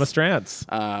Strantz. Thomas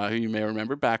Strantz. Who you may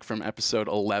remember back from episode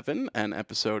 11 and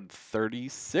episode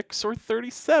 36 or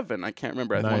 37. I can't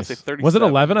remember. I want to say 37. Was it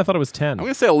 11? I thought it was 10. I'm going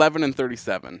to say 11 and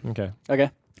 37. Okay. Okay.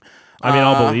 I mean,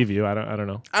 I'll believe you. I don't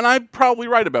know. And I'm probably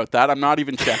right about that. I'm not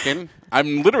even checking.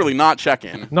 I'm literally not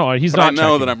checking. No, he's but not I know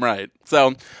checking. that I'm right.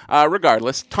 So,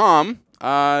 regardless, Tom,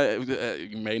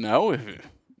 you may know,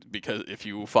 because if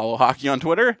you follow hockey on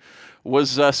Twitter,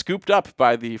 was scooped up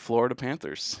by the Florida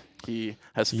Panthers. He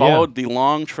has followed the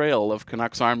long trail of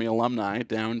Canucks Army alumni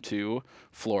down to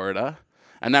Florida.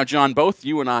 And now, John, both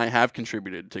you and I have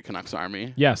contributed to Canucks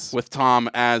Army. Yes. With Tom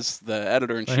as the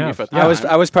editor-in-chief have. at the I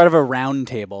time. was part of a round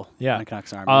table. Yeah. On the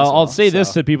Canucks Army. I'll say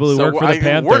this to people who work for the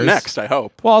Panthers. We're next, I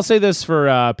hope. Well, I'll say this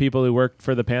for people who work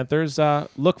for the Panthers.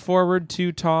 Look forward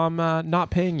to Tom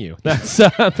not paying you. That's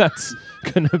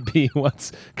going to be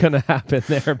what's going to happen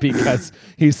there because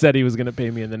he said he was going to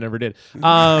pay me and then never did.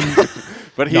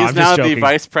 But he's I'm just now the joking.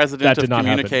 vice president That of did not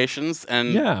happen. communications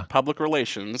and public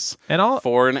relations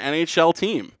for an NHL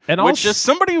team. And which is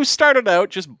somebody who started out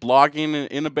just blogging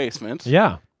in a basement.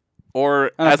 Yeah.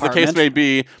 or An as the case apartment. may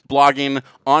be, blogging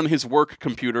on his work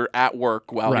computer at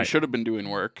work while he Right. should have been doing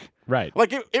work. Right.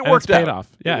 Like it And worked it's paid out. off.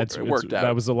 Yeah, it worked out.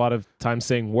 That was a lot of time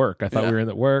saying work. I thought Yeah. we were in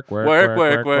the work. Oh,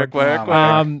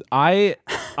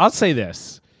 I'll say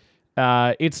this.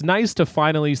 It's nice to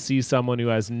finally see someone who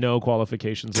has no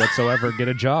qualifications whatsoever get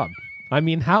a job. I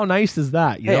mean, how nice is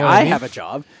that? You Hey, know what I mean? have a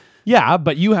job. Yeah,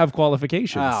 but you have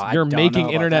qualifications. Oh, I You're don't making know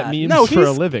about internet that. memes No, for a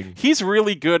he's- living. He's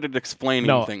really good at explaining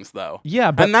No. things, though. Yeah,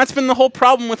 but And that's been the whole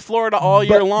problem with Florida all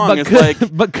year long. but Is could-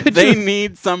 like but could they you-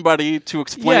 need somebody to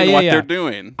explain Yeah, what yeah. they're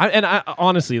doing. I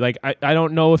honestly, like, I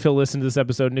don't know if he'll listen to this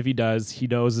episode, and if he does, he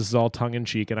knows this is all tongue in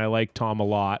cheek, and I like Tom a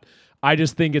lot. I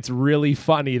just think it's really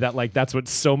funny that, like, that's what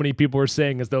so many people were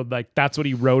saying, as though, like, that's what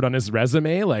he wrote on his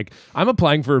resume. Like, I'm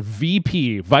applying for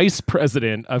VP, Vice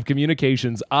President of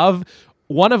Communications of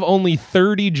one of only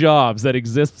 30 jobs that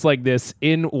exists like this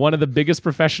in one of the biggest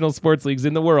professional sports leagues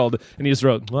in the world. And he just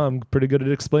wrote, well, I'm pretty good at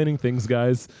explaining things,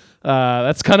 guys.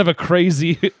 That's kind of a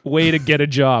crazy way to get a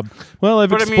job. Well, I've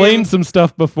But I explained mean, some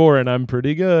stuff before, and I'm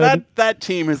pretty good. That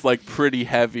team is like pretty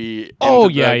heavy. Oh,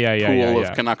 into yeah, the yeah, yeah, pool yeah, of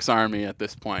yeah. Canucks Army at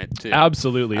this point too.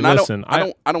 Absolutely. And Listen,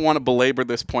 I don't want to belabor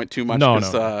this point too much No,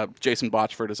 because no. Jason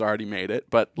Botchford has already made it.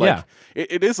 But like, Yeah.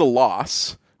 it is a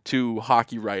loss to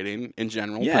hockey writing in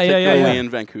general, Yeah, yeah, yeah, particularly yeah. in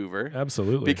Vancouver.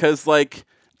 Absolutely. Because like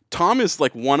Tom is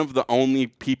like one of the only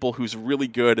people who's really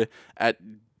good at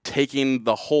taking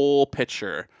the whole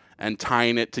picture and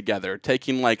tying it together,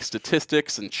 taking like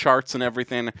statistics and charts and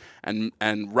everything and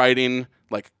writing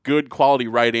like good quality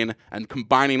writing and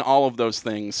combining all of those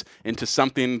things into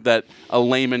something that a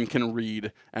layman can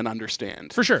read and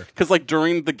understand. For sure. Because like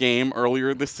during the game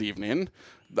earlier this evening,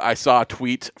 I saw a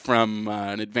tweet from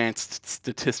an advanced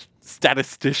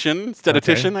statistician,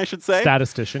 Okay. I should say.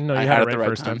 Statistician. No, you I had had it it right the right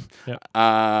first time.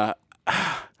 time.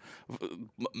 Yeah.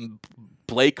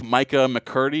 Blake Micah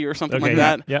McCurdy or something Okay, like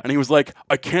yeah, that. yeah. And he was like,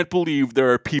 I can't believe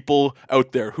there are people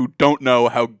out there who don't know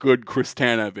how good Chris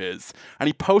Tanev is. And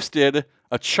he posted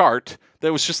a chart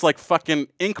that was just like fucking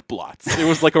ink blots. It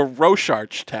was like a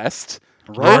Rorschach test.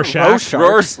 Rorschach?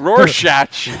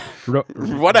 Rorschach. Ro-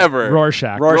 Whatever.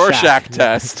 Rorschach. Rorschach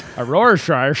test. A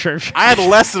Rorschach. I had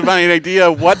less of an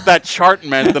idea what that chart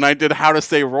meant than I did how to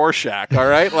say Rorschach, all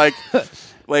right? Like,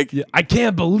 I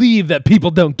can't believe that people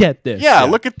don't get this. yeah,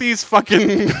 look at these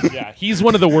fucking Yeah, he's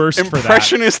one of the worst for that.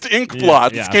 impressionist ink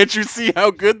blots. yeah. Can't you see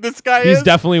how good this guy is? He's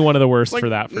definitely one of the worst Like, for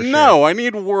that, for sure. No, I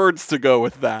need words to go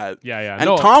with that. Yeah, yeah. And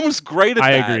No, Tom's great at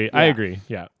I that. agree. I agree.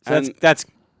 Yeah. So And- that's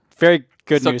very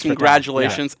good So news for Tom.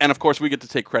 congratulations. And of course, we get to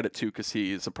take credit too because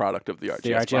he is a product of the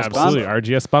RGS. RGS Bump. Absolutely.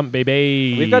 RGS bump,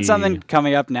 baby. We've got something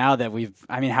coming up now that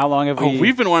how long have we? Oh,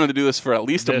 we've been wanting to do this for at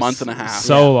least a This month and a half.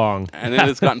 So long. And it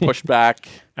has gotten pushed back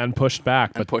And pushed back.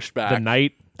 and But pushed back. the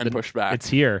night. and pushed back. It's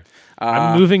here.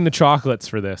 I'm moving the chocolates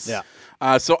for this. Yeah.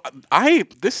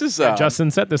 This is Justin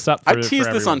set this up for I teased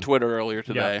for this on everyone. Twitter earlier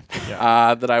today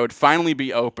Yeah. that I would finally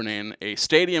be opening a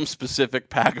stadium-specific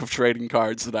pack of trading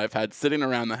cards that I've had sitting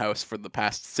around the house for the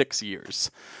past 6 years.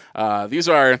 These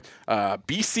are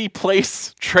BC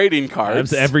Place trading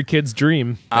cards. That's every kid's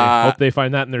dream. I hope they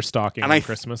find that in their stocking and on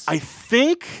Christmas. I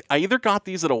think I either got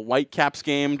these at a Whitecaps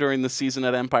game during the season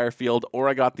at Empire Field, or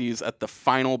I got these at the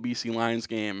final BC Lions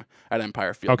game at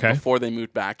Empire Field Okay. before they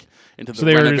moved back into the So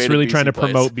they were just renovated really BC trying to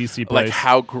Place. promote BC Place. Like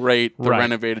how great the Right.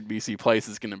 renovated BC Place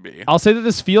is going to be. I'll say that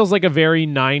this feels like a very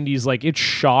 90s, like it's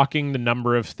shocking the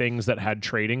number of things that had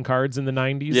trading cards in the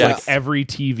 90s. Yes. Like every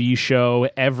TV show,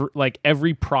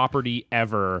 every property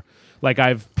ever. Like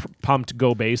I've pumped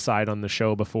Go Bayside on the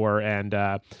show before, and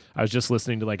I was just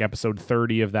listening to like episode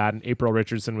 30 of that, and April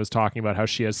Richardson was talking about how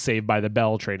she has Saved by the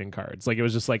Bell trading cards. Like it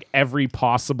was just like every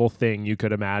possible thing you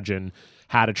could imagine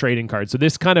had a trading card. So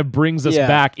this kind of brings us Yeah.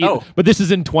 back. Oh. But this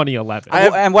is in 2011.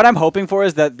 And what I'm hoping for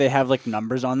is that they have like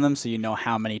numbers on them, so you know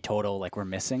how many total like we're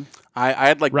missing. I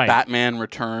had like Right. Batman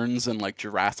Returns and like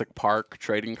Jurassic Park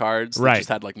trading cards that Right. just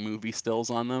had like movie stills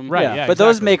on them. Right. yeah, but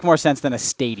those exactly. make more sense than a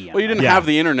stadium. Well, you didn't Yeah. have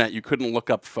the internet. You couldn't look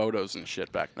up photos and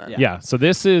shit back then. Yeah, so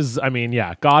this is, I mean,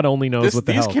 yeah, God only knows what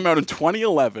the These hell. came out in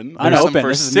 2011. Unopened. There's them for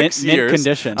This is 6 mint years.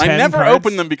 condition. I 10 never cards?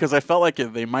 opened them because I felt like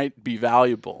they might be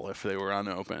valuable if they were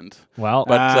unopened. Well,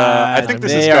 But I think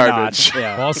this is they are not. garbage.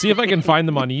 Yeah. well, I'll see if I can find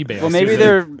them on eBay. Well, I'll see maybe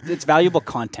if it's valuable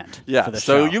content. Yeah, For the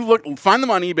so show. you find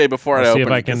them on eBay before I'll I see if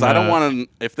open I it because can, I don't want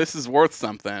to. If this is worth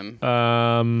something,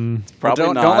 probably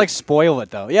don't not. don't like spoil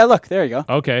it though. Yeah, look, there you go.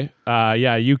 Okay.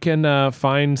 Yeah, you can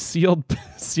find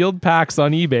sealed packs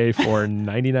on eBay for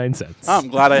 99 cents. I'm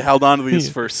glad I held on to these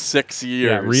for 6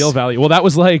 years. Yeah, real value. Well, that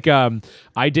was like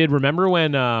I did remember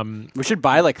when We should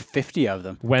buy like 50 of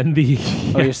them. when the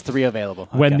Oh, there's 3 available.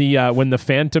 when Okay. the when the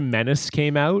Phantom Menace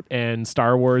came out and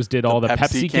Star Wars did all the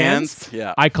Pepsi cans.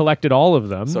 Yeah. I collected all of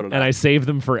them So did and I. I saved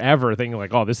them forever, thinking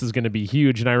like, oh, this is going to be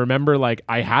huge. And I remember like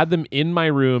I had them in my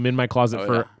room, in my closet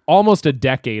for yeah. almost a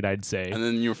decade, I'd say. And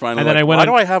then you were finally And then like, I went why on-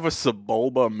 do I have a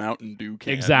Sebulba Mountain Dew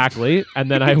can? Exactly. And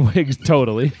then I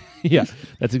totally. Yeah,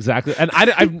 that's exactly. And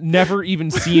I've never even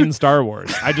seen Star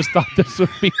Wars. I just thought this would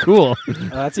be cool. Oh,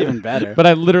 that's even better. But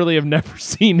I literally have never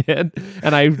seen it.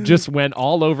 And I just went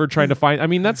all over trying to find. I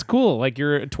mean, that's cool. Like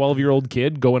you're a 12-year-old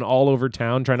kid going all over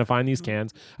town trying to find these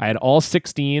cans. I had all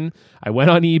 16. I went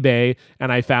on eBay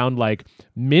and I found like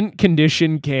mint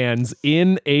condition cans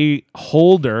in a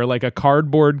holder, like a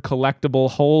cardboard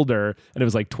collectible holder. And it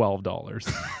was like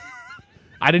 $12.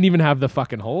 I didn't even have the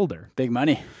fucking holder. Big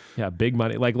money. Yeah, big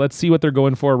money. Like, let's see what they're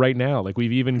going for right now. Like,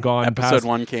 we've even gone Episode past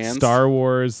 1 cans. Star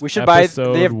Wars. We should buy.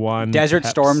 Episode They have 1 Desert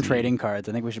Storm Pepsi. trading cards.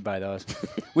 I think we should buy those.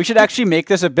 We should actually make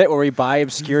this a bit where we buy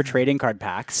obscure trading card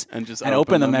packs And just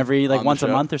open them every like on the once a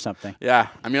show. month or something. Yeah.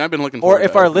 I mean, I've been looking Or forward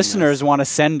if to our opening listeners this. want to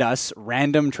send us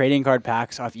random trading card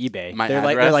packs off eBay, My they're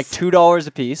address? like $2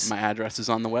 a piece. My address is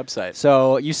on the website.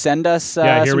 So you send us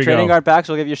Yeah, here some we trading go. card packs.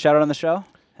 We'll give you a shout out on the show.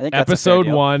 I think that's a fair Episode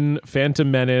deal. 1, Phantom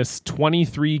Menace,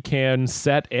 23 can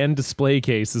set and display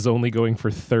case is only going for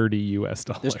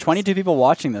 $30. There's 22 people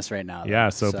watching this right now. though, Yeah,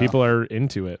 so people are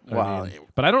into it. I Wow. mean,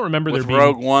 but I don't remember With there being.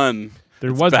 Rogue One.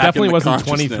 There it's was back in definitely the wasn't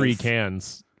 23 consciousness.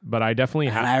 cans, but I definitely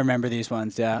And had. I remember these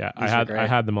ones. Yeah, Yeah, these were great. I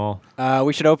had them all.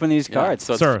 We should open these Yeah, cards.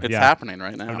 so Sir, it's yeah. happening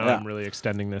right I now. know Yeah. I'm really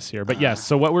extending this here, but yes.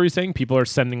 So what were you saying? People are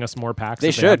sending us more packs. They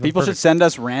if have should. them? People should Perfect. send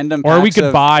us random. Or we packs could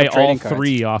of buy all trading cards.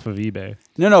 3 off of eBay.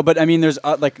 No, but I mean, there's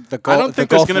like the I Gulf, don't think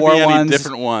the there's Gulf going to War be any ones,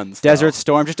 different ones. Desert though.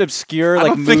 Storm, just obscure I like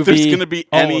don't movie. think there's going to be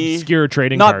any. Obscure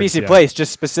trading Not cards. BC yeah. Place,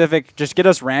 just specific. Just get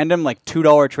us random like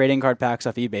 $2 trading card packs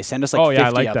off eBay. Send us like Oh 50 yeah, I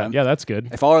like of that. them. Yeah, that's good.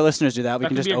 If all our listeners do that, we That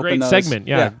can could just be a open great those. segment.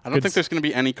 Yeah. I don't think there's going to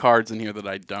be any cards in here that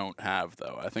I don't have,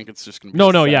 though. I think it's just going to be No,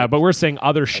 a no, set yeah, but we're saying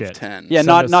other of shit. 10. Yeah, Send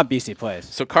not us- not BC Place.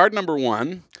 So card number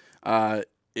 1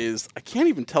 is, I can't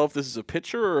even tell if this is a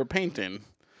picture or a painting.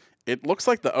 It looks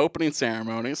like the opening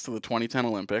ceremonies to the 2010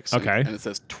 Olympics. Okay. And it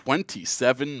says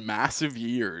 27 massive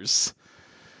years.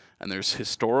 And there's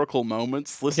historical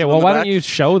moments listed Yeah, on well, the why back. don't you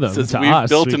show them It says, to we've us?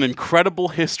 built We- an incredible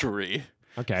history.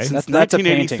 Okay. Since That's a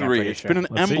painting, I'm 1983, pretty it's sure. been an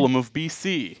Let's see. emblem of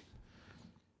BC.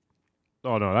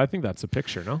 Oh no, I think that's a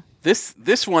picture. No.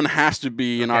 This one has to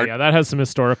be an Okay, art. yeah, that has some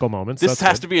historical moments. This That's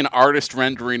has good. to be an artist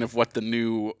rendering of what the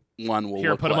new one will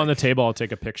Here, look put them like. on the table. I'll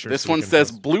take a picture. This so we one can says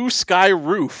post. blue sky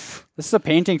roof. This is a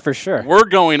painting for sure. We're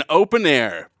going open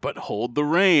air, but hold the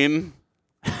rain.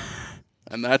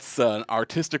 And that's an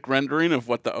artistic rendering of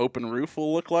what the open roof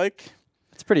will look like.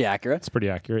 It's pretty accurate. It's pretty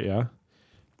accurate. Yeah.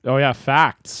 Oh yeah,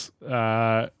 facts.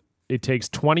 It takes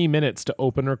 20 minutes to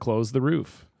open or close the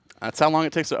roof. That's how long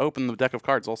it takes to open the deck of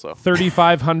cards also.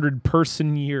 3,500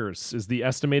 person years is the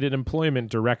estimated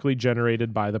employment directly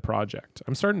generated by the project.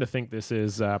 I'm starting to think this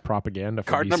is propaganda for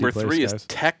Card BC number Place, 3 guys. is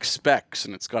Tech Specs,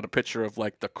 and it's got a picture of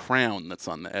like the crown that's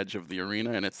on the edge of the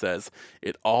arena, and it says,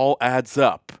 "It all adds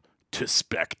up to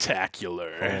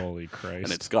spectacular." Holy Christ.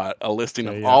 And it's got a listing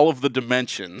of Yeah, yeah. all of the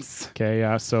dimensions. Okay,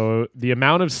 yeah. So the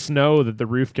amount of snow that the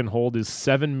roof can hold is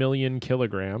 7 million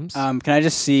kilograms. Can I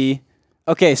just see?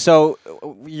 Okay, so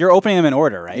you're opening them in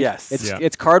order, right? Yes. It's Yeah.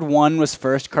 it's card 1 was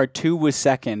first, card 2 was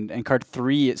second, and card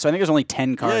 3. So I think there's only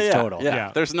 10 cards yeah, total. Yeah.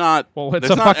 Yeah. There's not. well, it's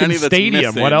there's a not fucking any that's stadium.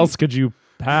 What missing. else could you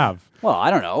have? Well, I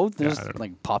don't know. There's I don't know.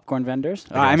 like popcorn vendors.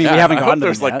 guess. I mean, Yeah, we haven't I gotten hope to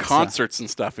there's them like yet, so- concerts and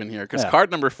stuff in here because Yeah.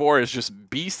 card number 4 is just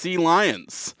BC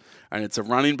Lions, and it's a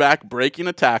running back breaking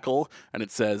a tackle, and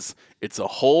it says it's a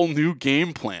whole new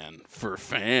game plan for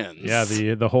fans. Yeah,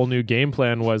 the whole new game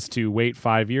plan was to wait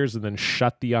 5 years and then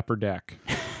shut the upper deck.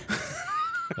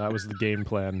 That was the game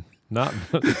plan. Not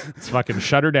it's fucking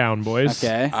shut her down, boys.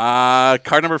 Okay.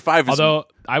 card number 5 is Although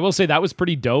I will say that was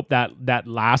pretty dope that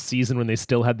last season when they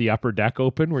still had the upper deck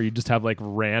open, where you just have like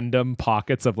random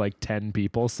pockets of like 10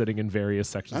 people sitting in various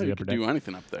sections of the you upper could deck. do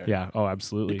anything up there. Yeah. Oh, You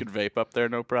absolutely. could vape up there,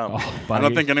 no problem. Oh, I buddy.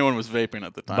 don't think anyone was vaping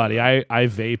at the time. Buddy, I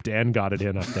vaped and got it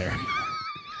in up there.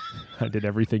 I did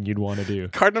everything you'd want to do.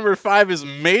 Card number 5 is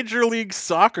Major League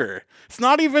Soccer. It's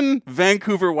not even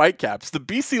Vancouver Whitecaps. The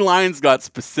BC Lions got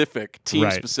specific, team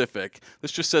Right. specific.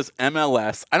 This just says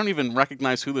MLS. I don't even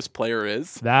recognize who this player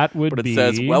is. That would But it be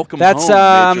says welcome That's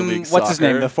home, Major League what's his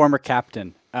name? Soccer." The former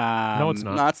captain. No, it's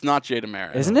not. No, it's not Jay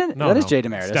DeMerit. Isn't it? No, That no. is Jay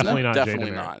DeMerit, It's isn't definitely it? not. Definitely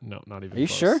Jay DeMerit. not. No, not even. Are you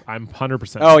close. sure? I'm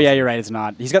 100%. Oh yeah, you're right. It's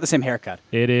not. He's got the same haircut.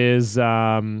 It is.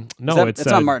 No, it's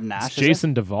not Martin Nash, It's is it?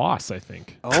 Jason DeVos, I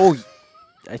think. Oh,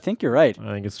 I think you're right.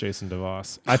 I think it's Jason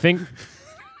DeVos. I think.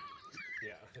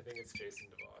 Yeah, I think it's Jason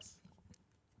DeVos.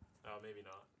 Oh, maybe not.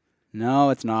 No,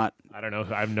 it's not. I don't know.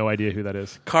 I have no idea who that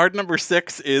is. Card number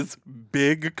 6 is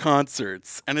big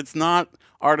concerts, and it's not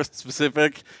artist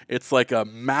specific. It's like a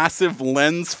massive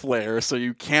lens flare, so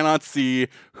you cannot see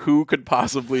who could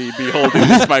possibly be holding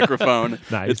this microphone.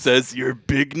 Nice. It says your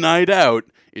big night out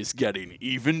is getting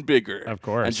even bigger. Of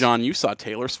course. And John, you saw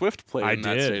Taylor Swift play I in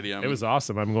that did. stadium. It was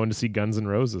awesome. I'm going to see Guns N'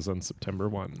 Roses on September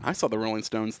 1. I saw the Rolling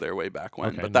Stones there way back when,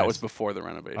 Okay, but that nice. was before the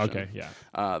renovation. Okay, yeah.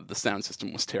 The sound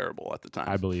system was terrible at the time.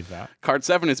 I believe that. Card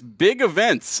 7 is big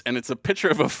events, and it's a picture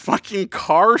of a fucking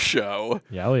car show.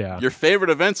 Yeah, yeah. Your favorite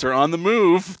events are on the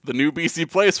move. The new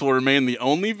BC Place will remain the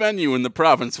only venue in the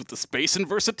province with the space and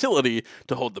versatility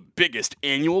to hold the biggest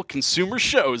annual consumer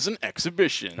shows and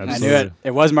exhibitions. I Absolutely. knew it.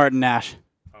 It was Martin Nash.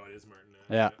 Oh, it is Martin.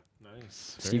 Yeah.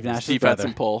 Nice. Steve Nash's Steve had brother.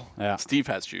 some pull. Yeah. Steve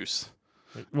has juice.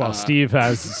 Well, Steve's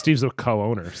a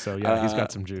co-owner, so yeah, he's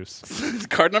got some juice.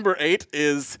 Card number 8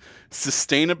 is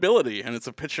sustainability, and it's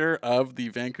a picture of the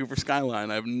Vancouver skyline.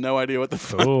 I have no idea what the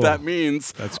fuck Cool. that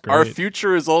means. That's Our great.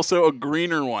 future is also a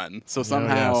greener one, so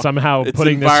somehow, Somehow it's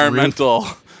putting this roof- environmental.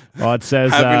 Well, it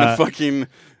says Having a fucking.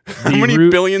 How many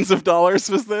root- billions of dollars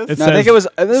was this? It No, I think says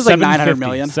it was like 900 750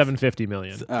 million. 750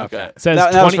 million. Okay. It says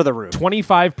That was for the roof.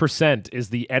 25% is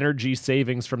the energy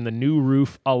savings from the new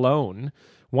roof alone.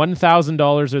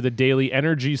 $1,000 are the daily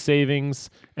energy savings,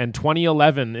 and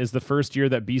 2011 is the first year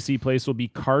that BC Place will be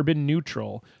carbon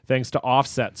neutral thanks to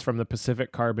offsets from the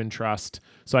Pacific Carbon Trust.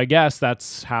 So I guess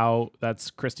that's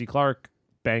Christy Clark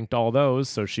banked all those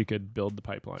so she could build the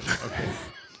pipeline. Okay.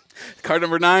 Card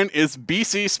number 9 is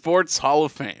BC Sports Hall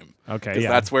of Fame. Okay, 'Cause yeah.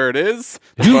 that's where it is.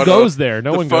 The Who goes there?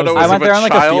 No the one goes photo there. is I went of there on,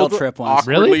 like, a child field trip once.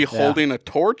 awkwardly Really? Yeah. holding a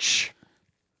torch.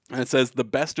 And it says, the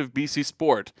best of BC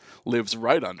sport lives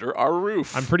right under our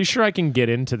roof. I'm pretty sure I can get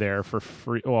into there for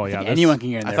free. Oh, yeah. that's- Anyone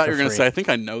can get in there I thought you for were going to free. say, I think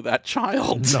I know that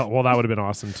child. No, well, that would have been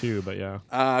awesome too, but yeah.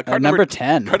 Card number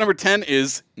 10. Card number 10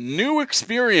 is new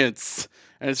experience.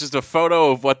 And it's just a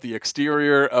photo of what the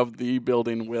exterior of the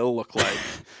building will look like.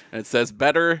 And it says,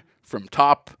 better from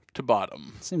top to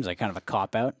bottom. Seems like kind of a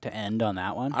cop-out to end on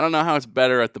that one. I don't know how it's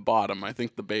better at the bottom. I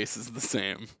think the base is the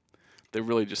same. They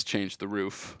really just changed the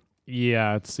roof.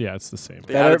 Yeah, it's the same.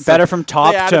 They Better- added better from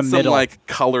top they to added some, middle. like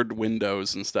colored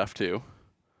windows and stuff too.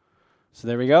 So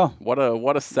there we go. What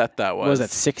a set that was. What was that,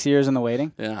 6 years in the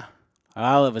waiting? Yeah.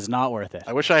 Well, it was not worth it.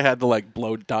 I wish I had to like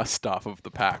blow dust off of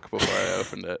the pack before I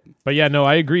opened it. But yeah, no,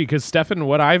 I agree. Because Stefan,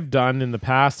 what I've done in the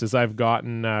past is I've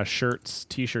gotten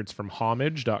t-shirts from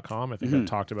homage.com. I think I've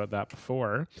talked about that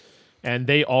before. And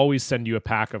they always send you a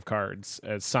pack of cards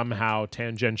as somehow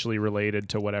tangentially related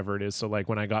to whatever it is. So like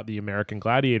when I got the American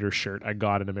Gladiators shirt, I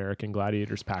got an American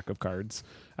Gladiators pack of cards.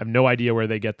 I have no idea where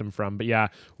they get them from. But yeah,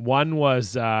 one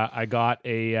was I got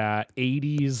a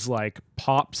 80s like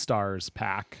pop stars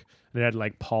pack. And it had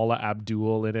like Paula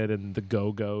Abdul in it and the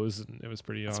Go-Go's, and it was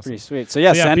pretty awesome. Pretty sweet. So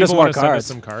yeah, So send us people more wanna send us cards.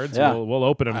 some cards. Yeah. We'll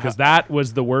open them because that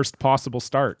was the worst possible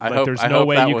start. I Like hope- there's I no hope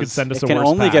way that you could was- send us It a can worse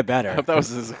only pack. get better. I hope that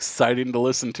was as exciting to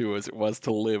listen to as it was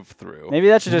to live through. Maybe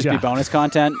that should just Yeah. be bonus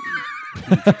content.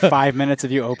 5 minutes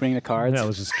of you opening the cards. Yeah,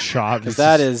 let's just chop. Because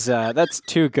that's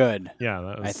too good. Yeah,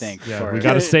 that was, I think, Yeah, for- we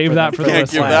got to save for that the- for the Can't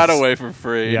listeners. give that away for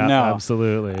free. Yeah, No.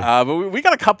 absolutely. But we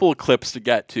got a couple of clips to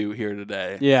get to here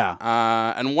today. Yeah.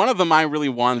 And one of them I really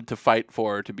wanted to fight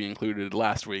for to be included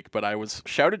last week, but I was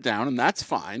shouted down, and that's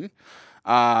fine.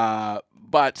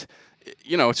 But,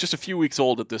 you know, it's just a few weeks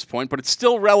old at this point, but it's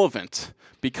still relevant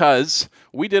because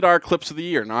we did our clips of the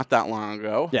year not that long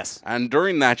ago. Yes. And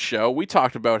during that show, we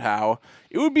talked about how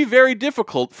it would be very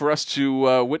difficult for us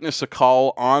to witness a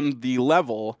call on the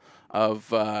level of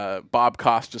Bob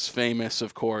Costas' famous,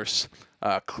 of course,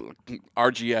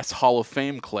 RGS Hall of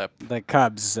Fame clip. The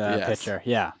Cubs Yes. pitcher.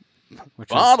 Yeah. Which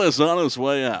Bob is on his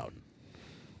way out.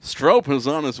 Strope is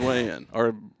on his way in,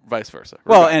 or vice versa.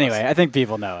 well, Regardless. anyway, I think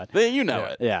people know it. You know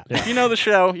it. Yeah. If you know the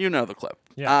show, you know the clip.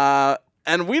 Yeah.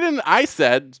 And we didn't. I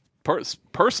said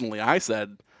personally, I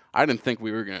said I didn't think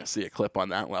we were going to see a clip on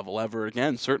that level ever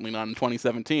again. Certainly not in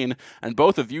 2017. And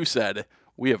both of you said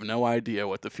we have no idea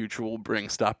what the future will bring.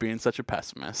 Stop being such a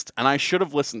pessimist. And I should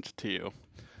have listened to you.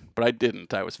 But I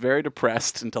didn't. I was very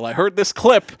depressed until I heard this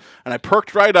clip, and I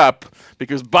perked right up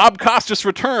because Bob Costas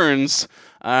returns,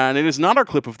 and it is not our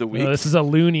clip of the week. No, this is a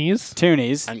Loonies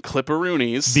Toonies. And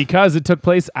Clipperoonies. because it took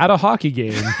place at a hockey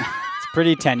game. It's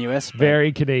pretty tenuous. but-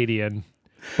 Very Canadian.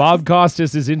 Bob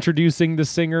Costas is introducing the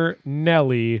singer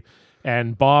Nelly,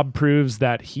 and Bob proves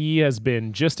that he has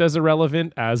been just as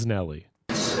irrelevant as Nelly.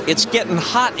 It's getting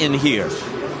hot in here.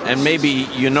 And maybe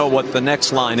you know what the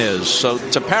next line is. So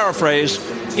to paraphrase,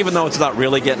 even though it's not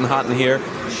really getting hot in here,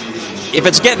 if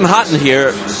it's getting hot in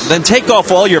here, then take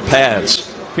off all your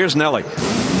pads. Here's Nelly.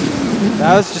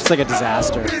 That was just like a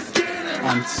disaster.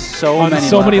 on so on many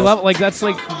so levels. many levels. Like that's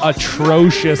like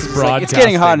atrocious It's broadcasting. like, it's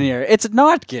getting hot in here. It's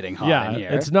not getting hot Yeah, in here.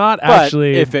 it's not but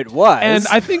actually. if it was, And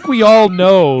I think we all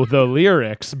know the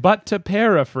lyrics, but to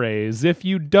paraphrase, if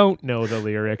you don't know the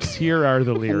lyrics, here are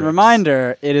the lyrics.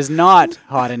 reminder, it is not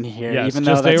hot in here, Yes, even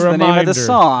though just that's a the name of reminder. the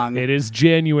song. It is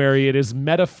January. It is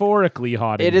metaphorically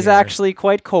hot in It here. is actually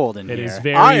quite cold in It here. is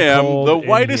very I am cold the in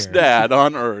whitest here. dad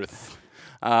on earth.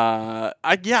 And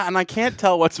I can't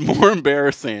tell what's more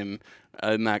embarrassing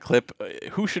in that clip.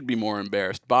 Who should be more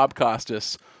embarrassed, Bob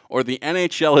Costas or the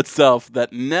NHL itself,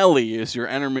 that Nelly is your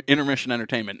intermission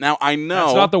entertainment? Now, I know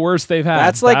That's not the worst they've had.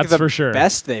 That's like the for sure.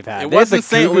 best they've had. it They have wasn't the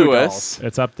St. Goo Goo Louis. Dolls.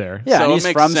 It's up there. Yeah, So and it he's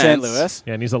makes from St. sense. Louis.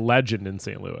 Yeah, and he's a legend in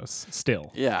St. Louis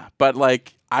still. Yeah, but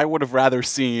like I would have rather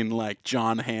seen like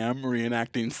John Hamm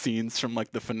reenacting scenes from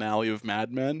like the finale of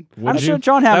Mad Men. Would I'm you? sure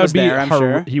John Hamm That would was be there, I'm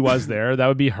sure. He was there. That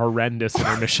would be horrendous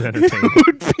intermission entertainment. It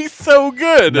would be so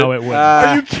good. No, it wouldn't.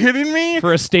 Are you kidding me?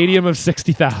 For a stadium of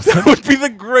 60,000. That would be the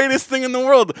greatest thing in the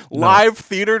world. Live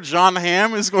theater. John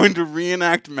Hamm is going to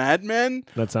reenact Mad Men.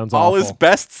 That sounds all awful. his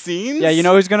best scenes. Yeah, you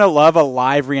know who's gonna love a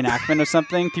live reenactment of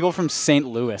something? People from St.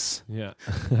 Louis. Yeah,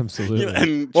 absolutely.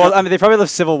 And Well, I mean, they probably love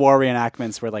Civil War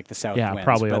reenactments where like the South yeah, wins.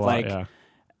 probably but a lot. like, Yeah.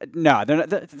 No, they're not.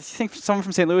 Do you think someone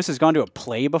from St. Louis has gone to a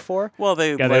play before? well,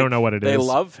 they they don't know what it they is.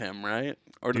 love him, right?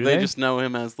 Or do Do they they? just know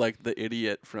him as like the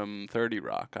idiot from 30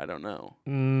 Rock? I don't know.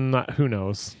 Who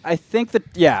knows? I think that.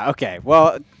 Yeah. Okay.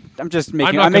 Well, I'm just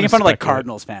making. not I'm making gonna fun of like speculate.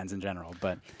 Cardinals fans in general,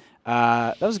 but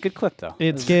that was a good clip though.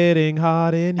 It's getting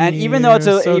hot in And here. even though it's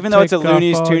a so Looney's take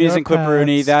off all Toonies your and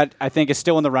Clip-a-Rooney, pads. that I think is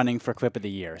still in the running for clip of the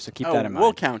year. So keep that in mind.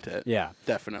 We'll count it. Yeah.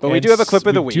 Definitely. But we do have a clip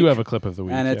of the We week. do have a clip of the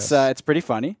week, and it's yes. pretty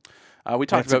funny. We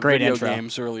talked It's a about great video intro.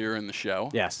 games earlier in the show.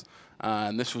 Yes.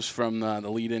 And this was from the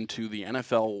lead into the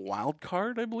NFL wild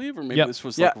card, I believe, or maybe Yep. this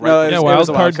was Yeah, like no, right it yeah, was- before- wild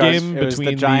a card wild card. game It was the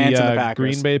between Giants and the Packers.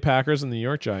 Green Bay Packers and the New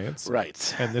York Giants.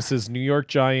 Right. And this is New York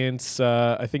Giants,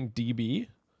 I think DB.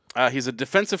 He's a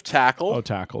defensive tackle. Oh,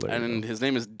 tackle. There you And go. his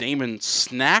name is Damon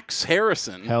Snacks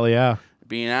Harrison. Hell yeah.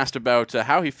 Being asked about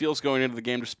how he feels going into the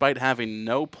game despite having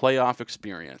no playoff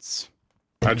experience.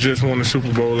 I just won the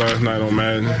Super Bowl last night on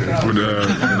Madden with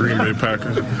the Green Bay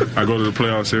Packers. I go to the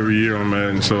playoffs every year on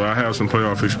Madden, so I have some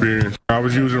playoff experience. I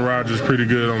was using Rodgers pretty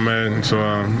good on Madden, so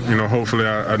hopefully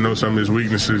I know some of his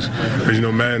weaknesses, because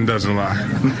Madden doesn't lie.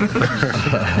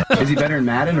 Is he better in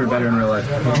Madden or better in real life?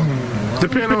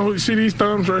 Depending on who you see these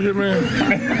thumbs right here, man.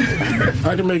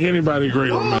 I can make anybody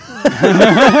great on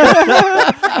Madden.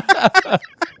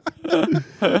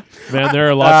 Man, there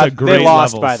are lots of great They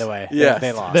lost, levels. by the way. Yes.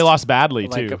 They lost. They lost badly,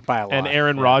 Like, too. by a lot, And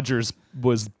Aaron yeah. Rodgers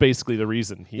was basically the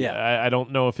reason. Yeah. I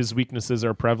don't know if his weaknesses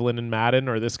are prevalent in Madden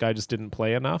or this guy just didn't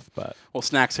play enough, but Well,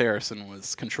 Snacks Harrison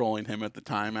was controlling him at the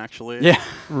time, actually. Yeah.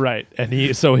 right.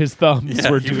 And so his thumbs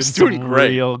Yeah, were he doing was some doing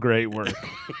great. real great work.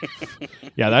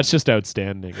 Yeah, that's just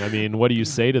outstanding. I mean, what do you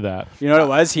say to that? You know what it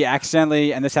was? He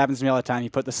accidentally, and this happens to me all the time, he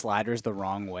put the sliders the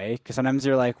wrong way. Because sometimes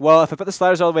you're like, well, if I put the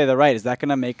sliders all the way to the right, is that going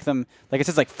to make them, like it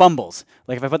says like fumbles.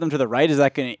 Like if I put them to the right, is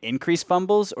that going to increase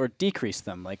fumbles or decrease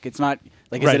them? Like it's not,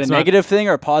 like is Right, it a it's not- negative thing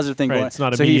or a positive thing? Right, going? it's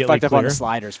not so he immediately fucked up on the clear.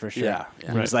 sliders for sure. Yeah, He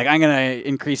was Right. like, I'm going to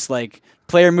increase like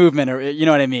player movement or, you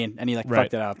know what I mean? And he like Right.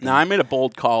 fucked it up. Now, I made a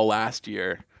bold call last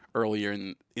year, earlier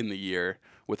in the year,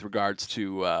 with regards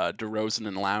to DeRozan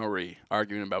and Lowry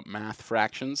arguing about math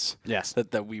fractions. Yes.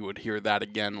 That we would hear that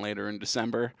again later in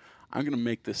December. I'm going to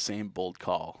make the same bold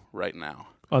call right now.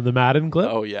 On the Madden clip?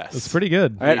 Oh, yes. That's pretty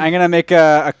good. All right, I'm going to make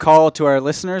a call to our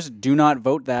listeners. Do not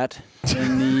vote that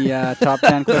in the top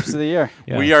 10 clips of the year.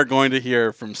 Yeah. We are going to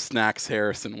hear from Snacks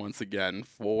Harrison once again,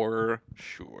 for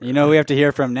sure. You know who we have to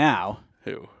hear from now?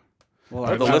 Who?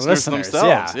 Well, The listeners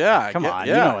themselves. Yeah, Come on,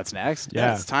 you yeah. know what's next.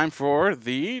 Yeah. It's time for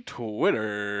the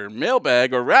Twitter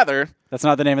mailbag, or rather, That's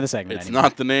not the name of the segment it's anymore.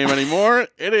 not the name anymore.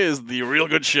 It is the Real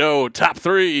Good Show Top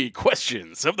 3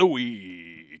 Questions of the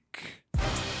Week.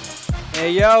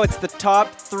 Hey, yo, it's the top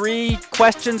 3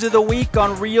 questions of the week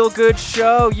on Real Good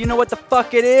Show. You know what the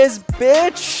fuck it is,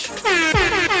 bitch?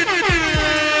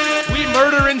 We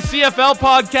murdering CFL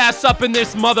podcasts up in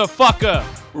this motherfucker.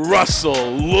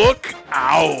 Russell, look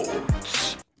out.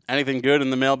 Anything good in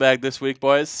the mailbag this week,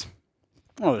 boys?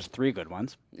 Oh, there's 3 good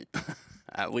ones.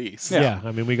 At least. Yeah,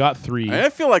 I mean, we got 3. I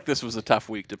feel like this was a tough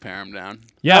week to pare them down.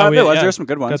 Yeah, there was. There were some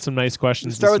good ones. Got some nice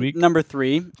questions Start this with week. number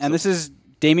 3, and this is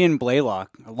Damian Blaylock,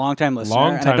 a longtime listener. and I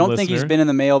Longtime don't think he's listener. been in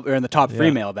the mail or in the top 3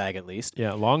 Yeah. mailbag at least.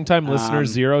 Yeah, long-time listener,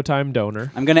 zero-time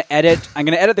donor. I'm gonna edit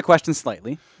the question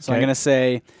slightly. So I'm Okay. gonna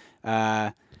say,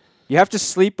 you have to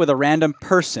sleep with a random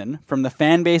person from the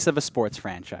fan base of a sports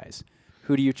franchise.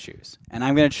 Who do you choose? And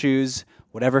I'm gonna choose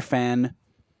whatever fan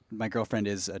my girlfriend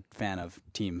is a fan of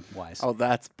Team Wise. Oh,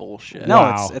 that's bullshit. no,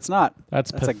 Wow. it's not. That's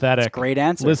That's pathetic. a great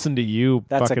answer. Listen to you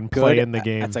That's fucking a good, playing the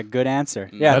game. That's a good answer.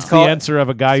 Yeah, That's it's the called, answer of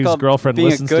a guy it's whose called girlfriend being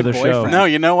a listens to good the show. boyfriend. No,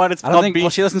 you know what? It's I don't called think. being. Well,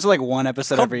 she listens to like one It's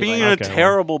episode called every. being Like, a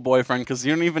terrible boyfriend because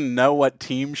you don't even know what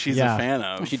team she's Yeah. a fan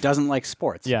of. she doesn't like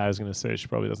sports. Yeah, I was gonna say she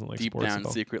probably doesn't like Deep sports down, at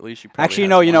all. secretly, she probably Actually, has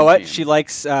no. You know one what? team. She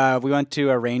likes. We went to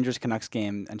a Rangers Canucks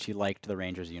game, and she liked the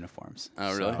Rangers uniforms.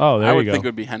 Oh, really? Oh, there I you would go. think it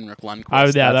would be Henrik Lundqvist.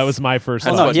 Yeah, that That's- was my first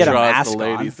That's no, thought. what he had a draws mask the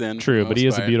ladies in. for True, the but most he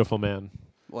is a part. beautiful man.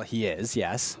 Well, he is.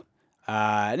 Yes.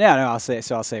 Yeah. No.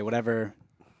 I'll say whatever.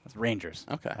 Rangers.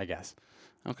 Okay. I guess.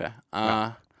 Okay.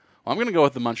 Well, I'm gonna go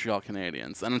with the Montreal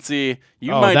Canadiens, and see.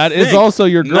 You Oh, might that think, is also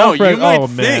your No, you girlfriend? might Oh,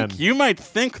 think. man. You might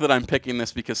think that I'm picking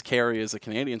this because Carrie is a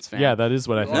Canadiens fan. Yeah, that is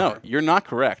what I think. No, you're not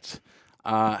correct.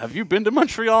 Have you been to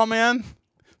Montreal, man?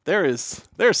 There's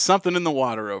something in the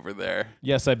water over there.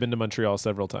 Yes, I've been to Montreal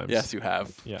several times. Yes, you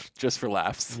have. Yeah. Just for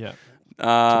laughs. Yeah.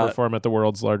 To perform at the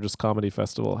world's largest comedy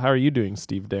festival. How are you doing,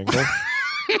 Steve Dangle?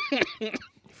 You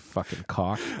fucking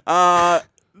cock.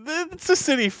 It's a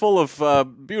city full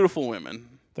of beautiful women.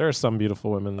 There are some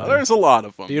beautiful women there. There's a lot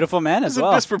of them. Beautiful men as There's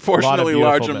well, a disproportionately A lot of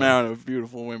large beautiful men. amount of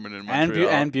beautiful women in Montreal.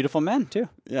 and beautiful men too.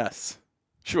 Yes.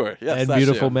 Sure. Yes. and that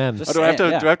beautiful too. men. Just Oh, do I have to?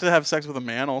 saying, yeah. Do I have to have sex with a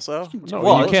man also? No,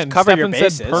 Well, you just can't. cover your Stefan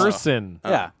said bases. person.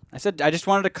 Yeah, I said I just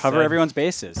wanted to cover Said everyone's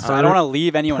bases. per- I don't want to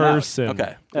leave anyone out. Person.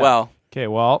 Okay. Yeah. Well, Okay,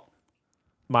 well,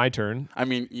 my turn. I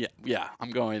mean, yeah.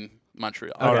 I'm going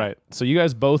Montreal. All right. So you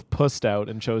guys both pussed out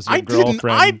and chose your I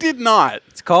girlfriend. did not.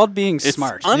 It's called being It's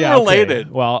smart. un- Yeah, okay.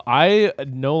 Unrelated. Well, I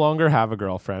no longer have a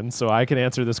girlfriend, so I can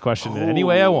answer this question in any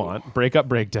way I want. Breakup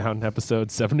Breakdown, episode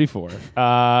 74.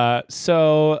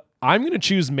 So I'm going to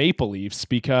choose Maple Leafs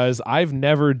because I've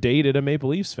never dated a Maple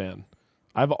Leafs fan.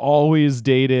 I've always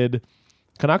dated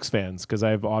Canucks fans because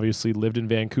I've obviously lived in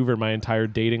Vancouver my entire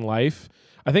dating life.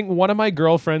 I think one of my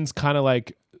girlfriends kind of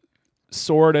like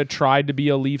sort of tried to be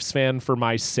a Leafs fan for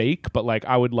my sake, but like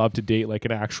I would love to date like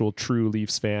an actual true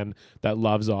Leafs fan that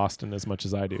loves Austin as much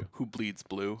as I do. Who bleeds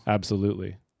blue?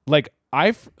 Absolutely. Like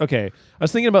I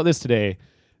was thinking about this today.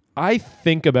 I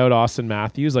think about Austin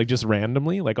Matthews like just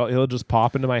randomly, like he'll just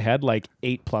pop into my head like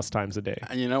 8+ times a day.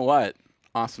 And you know what?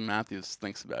 Austin Matthews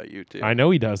thinks about you too. I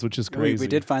know he does, which is crazy. We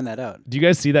did find that out. Do you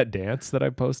guys see that dance that I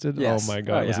posted? Yes. Oh my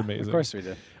god, it was yeah. amazing. Of course we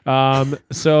did.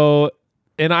 So,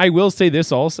 and I will say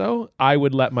this also, I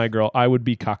would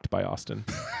be cucked by Austin.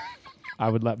 I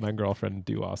would let my girlfriend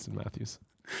do Austin Matthews.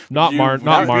 Not You- Not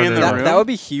that would be Marner. in the That, room? that would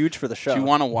be huge for the show. Do you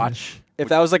want to watch? if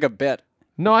that was like a bit.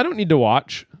 No, I don't need to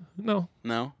watch. No.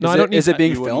 No. No, Is I it- don't need is it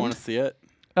being You wouldn't filmed? want to see it.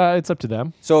 It's up to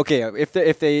them. So okay, if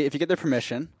you get their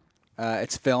permission,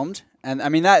 it's filmed, and I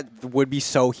mean that would be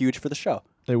so huge for the show.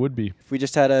 They would be. If we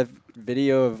just had a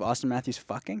video of Austin Matthews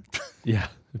fucking. Yeah.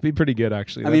 It'd be pretty good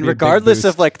actually. I That'd mean, be a big regardless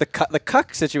of boost. like the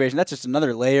cuck situation, that's just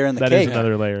another layer in the That cake. is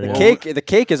another layer. The yeah.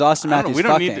 cake is Austin I don't know,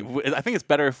 Matthews we don't fucking. need. I think it's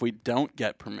better if we don't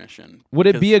get permission. Would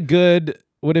it be a good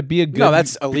No,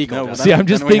 that's illegal. No, Justin. See, I'm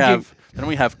just thinking- Then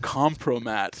we have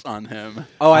compromat on him.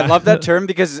 Oh, I love that term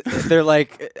because they're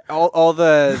like all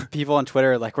the people on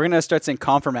Twitter are like, we're gonna start saying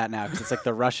compromat now because it's like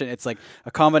the Russian. It's like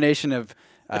a combination of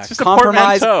It's just a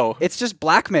compromise. portmanteau. It's just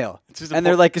blackmail. just a And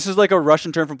they're like, this is like a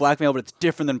Russian term for blackmail, but it's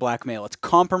different than blackmail. It's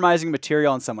compromising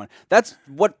material on someone. That's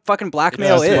what fucking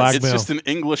blackmail just is. blackmail. It's just an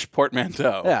English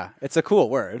portmanteau. Yeah, it's a cool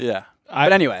word. Yeah.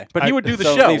 But anyway, But he would do the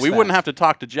so show. Leafs We fan. wouldn't have to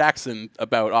talk to Jackson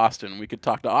about Austin. We could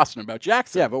talk to Austin about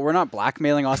Jackson. Yeah, but we're not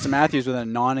blackmailing Austin Matthews with a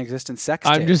non-existent sex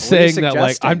I'm tape. just What are you saying that,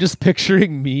 like, suggesting? I'm just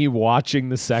picturing me watching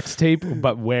the sex tape,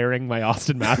 but wearing my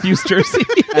Austin Matthews jersey.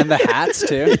 and the hats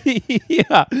too.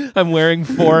 Yeah, I'm wearing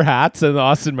 4 hats and the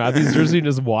Austin Matthews jersey, and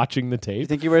just watching the You tape.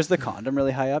 think he wears the condom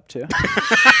really high up too?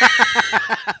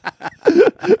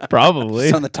 Probably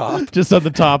Just on the top. just on the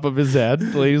top of his head.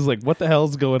 He's like, "What the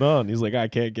hell's going on?" He's like, "I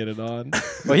can't get it on."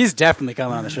 Well, he's definitely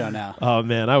coming on the show now. Oh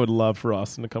man, I would love for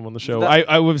Austin to come on the show.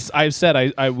 That- I've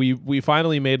said we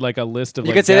finally made like a list of. You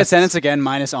like, could say that guests. sentence again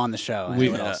minus on the show. And We-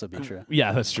 it would also be true.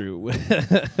 Yeah, that's true.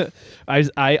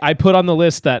 I put on the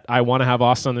list that I want to have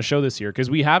Austin on the show this year because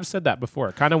we have said that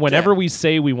before. Kind of whenever Yeah. we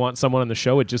say we want someone on the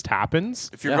show, it just happens.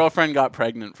 If your girlfriend got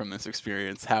pregnant from this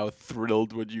experience, how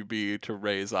thrilled would you be to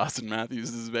raise Austin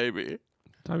Matthews' baby?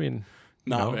 I mean,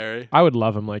 Not no. very. I would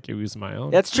love him like he was my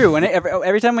own. That's true. When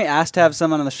every time we ask to have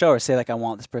someone on the show or say like I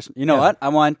want this person, you know what? I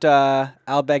want Al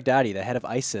Baghdadi, the head of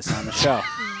ISIS, on the show.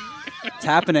 It's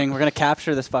happening. We're gonna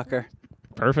capture this fucker.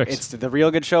 Perfect. It's the real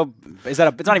good show. It's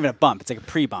not even a bump. It's like a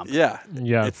pre-bump. Yeah.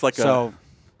 Yeah. It's like So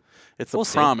it's a we'll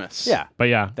see. promise. yeah, but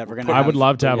yeah, that we're gonna. I would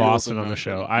love to have wheels Austin in on the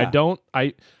motion. show. Yeah.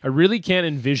 I really can't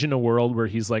envision a world where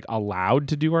he's like allowed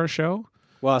to do our show.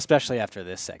 Well, especially after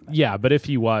this segment. Yeah, but if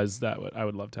he was, I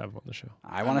would love to have him on the show.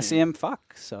 I want to see him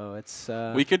fuck, so it's...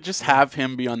 We could just have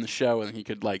him be on the show, and he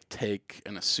could like take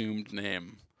an assumed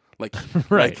name. Like,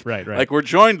 Right. Like we're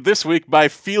joined this week by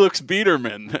Felix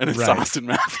Biederman, and it's Right. Austin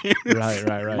Matthews.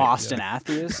 Right. Boston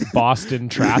Matthews. Boston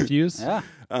Matthews. Yeah.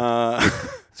 Uh,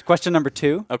 It's question number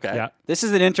 2. okay. Yeah. This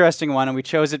is an interesting one, and we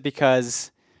chose it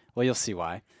because, well, you'll see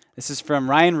why. This is from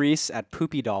Ryan Reese at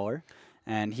Poopy Dollar,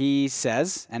 and he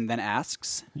says, and then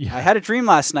asks, Yeah. I had a dream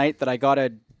last night that I got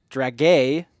a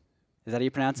dragée, is that how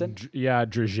you pronounce it?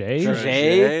 Dragé.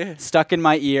 Dragée stuck in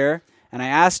my ear, and I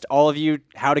asked all of you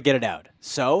how to get it out.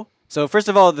 So first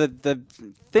of all, the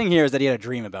thing here is that he had a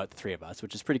dream about the three of us,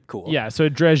 which is pretty cool. Yeah, so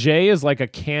dragé is like a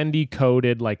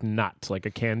candy-coated like nut, like a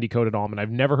candy-coated almond.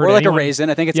 I've never heard Or like anyone... a raisin.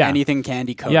 I think it's Yeah. anything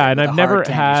candy coated. Yeah, and with I've a never hard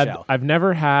candy shell. I've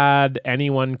never had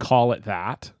anyone call it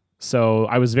that. So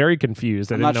I was very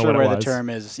confused. I I'm didn't not know sure what where it was. the term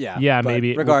is. Yeah. Yeah, but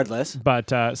maybe. Regardless. But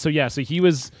so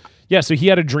he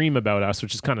had a dream about us,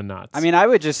 which is kind of nuts. I mean, I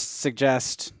would just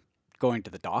suggest going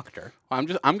to the doctor. I'm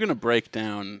gonna break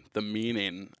down the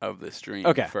meaning of this dream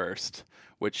Okay. first,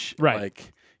 which Right.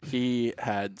 like he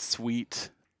had sweet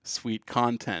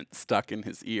content stuck in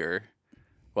his ear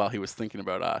while he was thinking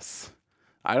about us.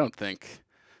 I don't think.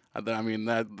 I mean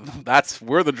that's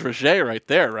we're the dragé right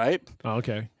there, right? oh,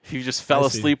 okay, He just fell I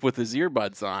see. asleep with his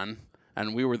earbuds on,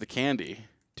 and we were the candy.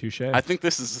 touche. I think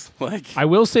this is like I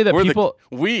will say that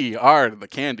we are the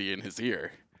candy in his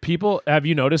ear. people have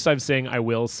you noticed I've saying I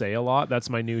will say a lot. That's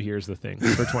my new here's the thing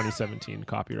for 2017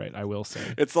 copyright. I will say.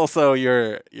 It's also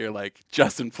you're like,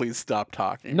 Justin, please stop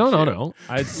talking. No.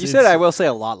 You said I will say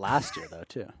a lot last year, though,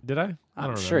 too. Did I? I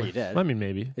I'm don't sure remember. you did. I mean,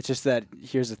 maybe. It's just that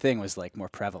here's the thing was like more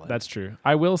prevalent. That's true.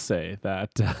 I will say that.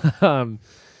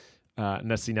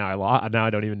 Now I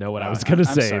don't even know what I was going to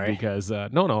I'm say sorry. because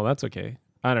no, that's okay.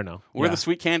 I don't know. We're Yeah. the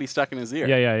sweet candy stuck in his ear.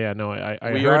 Yeah. No, I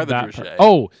We heard are the that. dragé.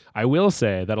 Oh, I will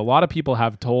say that a lot of people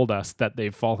have told us that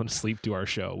they've fallen asleep to our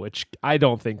show, which I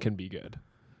don't think can be good.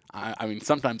 I mean,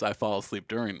 sometimes I fall asleep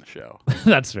during the show.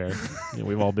 That's fair. Yeah,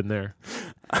 we've all been there.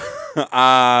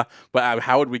 But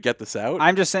how would we get this out?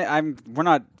 I'm just saying, we're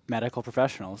not medical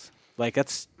professionals. Like,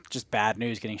 that's just bad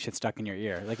news getting shit stuck in your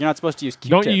ear. Like, you're not supposed to use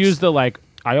Q-tips. Don't you use the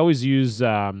I always use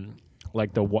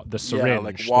like the syringe, yeah,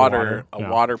 like the water, Yeah.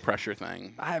 water pressure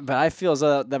thing. But I feel as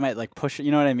though that might like push it.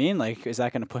 You know what I mean? Like, is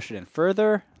that going to push it in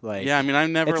further? Like, Yeah, I mean, I've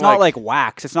never. it's not like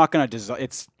wax. It's not going to dissolve.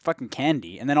 It's fucking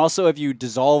candy. And then also, if you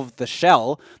dissolve the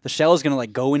shell is going to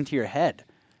like go into your head.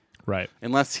 Right.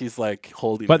 unless he's like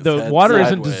holding. But his the head water isn't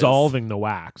sideways. dissolving the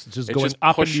wax. It's just It's going just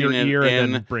up into pushing your it ear and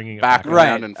in, then bringing it back back. Right.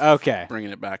 around and Okay.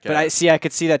 bringing it back But out. I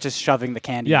could see that just shoving the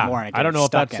candy Yeah, more. And I don't know if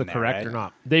stuck that's in the there, correct right? or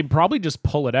not. They probably just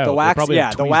pull it out. The They wax, probably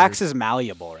have the wax tweezers. is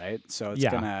malleable, right? So it's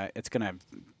Yeah. gonna,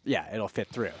 it'll fit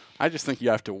through. I just think you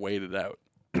have to wait it out.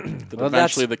 That Well,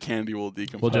 eventually the candy will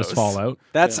decompose. will just fall out.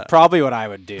 That's Yeah. probably what I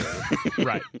would do.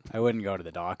 Right. I wouldn't go to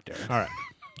the doctor. All right.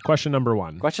 Question number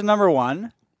 1. Question number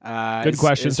 1. Good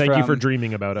question. is Thank you for from-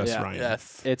 dreaming about us, Yeah. Ryan.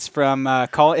 Yes. It's from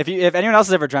call. If anyone else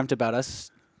has ever dreamt about us,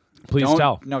 Please don't,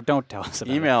 tell. No, don't tell us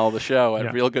about it. Email the show at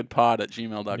Yeah.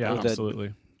 realgoodpod@gmail.com. Yeah, did.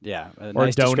 absolutely. Yeah, a Or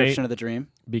nice donate. description of the dream.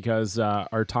 Because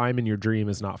our time in your dream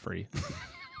is not free.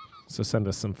 So send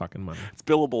us some fucking money. It's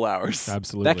billable hours.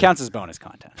 Absolutely. That counts as bonus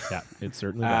content. Yeah, it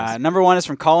certainly does. Number 1 is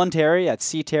from Colin Terry at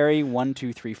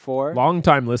cterry1234.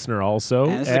 Long-time listener also,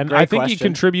 And this is a and great I think he question.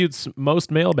 contributes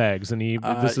most mailbags, and he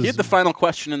this He is had the final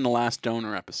question in the last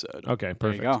donor episode. okay. There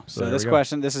Perfect. you go. So there this we go.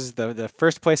 question, this is the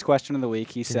first place question of the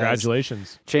week. He says,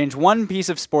 Congratulations. change one piece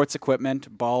of sports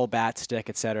equipment, ball, bat, stick,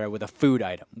 etc., with a food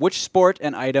item. Which sport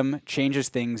and item changes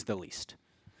things the least?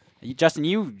 Justin,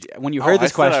 when you heard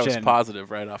this I said question, I was positive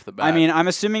right off the bat. I mean, I'm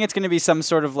assuming it's going to be some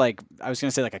sort of like, I was going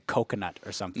to say like a coconut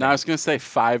or something. no, I was gonna say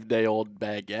 5-day-old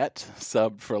baguette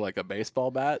sub for like a baseball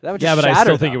bat. That would Yeah, just but I shatter,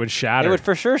 still think though. it would shatter. It would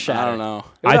for sure shatter. I don't know.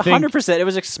 It would I think- 100%. It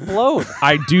would explode.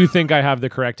 I do think I have the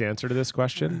correct answer to this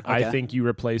question. I Okay. think you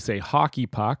replace a hockey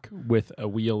puck with a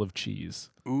wheel of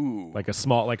cheese, Ooh. like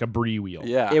a Brie wheel.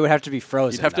 Yeah. It would have to be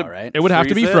frozen, You'd have to- though, right? It would have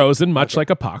to be Freeze it? frozen, much like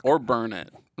a puck. Or burn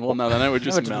it. Well, no, then it would It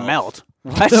just would melt. melt.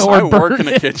 What? Or I work burn in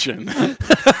a it. kitchen.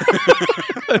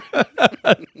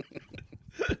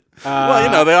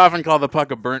 Well, they often call the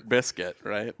puck a burnt biscuit,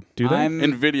 right? Do they?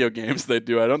 In video games, they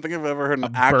do. I don't think I've ever heard an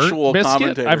Burnt actual biscuit?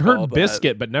 commentator. I've call heard that.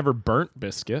 biscuit, but never burnt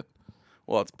biscuit.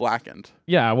 Well, it's blackened.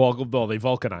 Yeah, well, they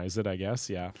vulcanize it, I guess.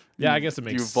 Yeah, I guess it Do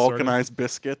makes you sort of- vulcanize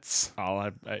biscuits?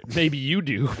 Oh, maybe you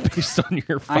do, based on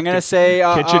your. I'm going fucking to say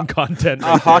kitchen content. a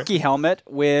right there. hockey helmet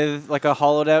with like a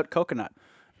hollowed out coconut.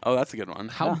 Oh, that's a good one.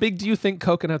 How big do you think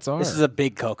coconuts are? This is a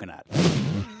big coconut.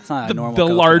 It's not a The normal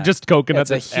coconut. largest coconut It's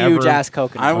that's a huge ever. ass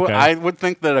coconut. Okay. I would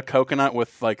think that a coconut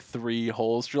with like 3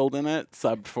 holes drilled in it,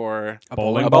 subbed for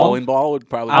bowling a ball? bowling ball, would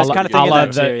probably. I was be kinda good. thinking a la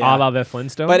that the, too, yeah. a la the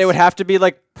Flintstones. But it would have to be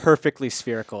like perfectly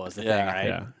spherical, is the Yeah. thing, right?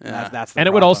 Yeah. And Yeah. That's the and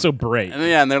it would problem. also break.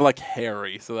 And they're like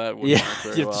hairy, so that would Yeah, work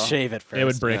very you have well. to shave it first. It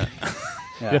would break. Yeah.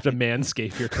 You have to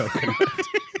manscape your coconut.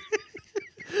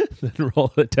 Then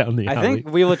roll it down the alley. I think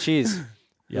wheel of cheese.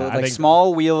 Yeah, I like think-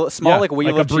 small wheel like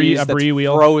wheel a of brie, cheese a brie that's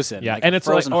wheel. frozen. Yeah, like and it's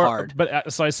frozen like, hard.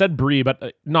 But so I said brie,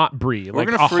 but not brie. We're like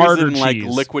gonna a freeze harder it in like cheese.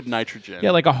 liquid nitrogen.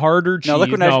 Yeah, like a harder cheese. No,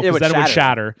 liquid nitrogen, it 'cause would then it would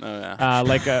shatter. shatter. Oh, yeah.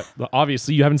 Like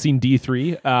obviously you haven't seen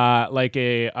D3. Like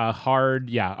a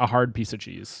hard piece of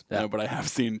cheese. No, but I have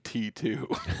seen T2.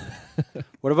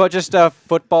 What about just a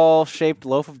football-shaped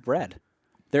loaf of bread?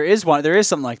 There is one. There is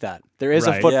something like that. There is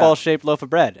Right. a football-shaped loaf of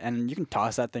bread, and you can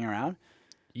toss that thing around.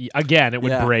 Again, it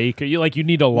would Yeah. break. You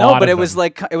need a lot. No, but of it was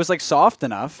them. like soft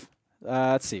enough.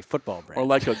 Let's see, football bread. Or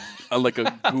like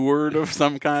a gourd of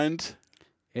some kind.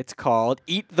 It's called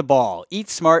Eat the Ball. Eat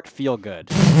smart, feel good.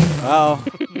 Well,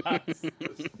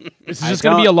 This is I just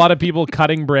going to be a don't- lot of people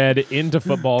cutting bread into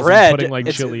footballs bread. and putting like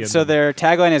it's- chili in so them. their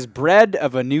tagline is "Bread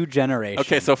of a New Generation."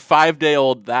 Okay, so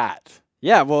 5-day-old that.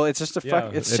 yeah, well, it's just a Yeah,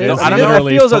 fuck. It's it shit. is I don't know. It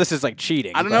literally feels fo- like this is like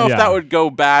cheating. I don't but- know if Yeah. that would go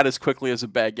bad as quickly as a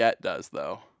baguette does,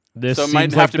 though. This So it might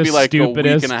seems have like to the be like a week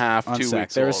stupidest. and a half, One 2 sec.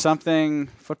 weeks There was old. something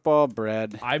football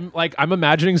bread. I'm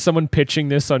imagining someone pitching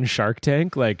this on Shark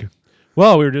Tank. Like,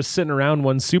 well, we were just sitting around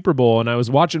one Super Bowl, and I was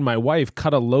watching my wife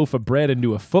cut a loaf of bread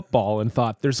into a football, and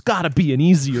thought, "There's got to be an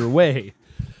easier way."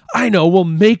 I know, we'll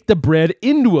make the bread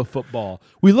into a football.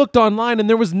 We looked online, and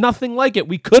there was nothing like it.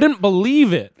 We couldn't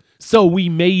believe it, so we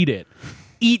made it.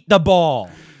 Eat the ball.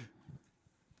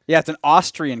 Yeah, it's an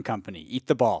Austrian company. Eat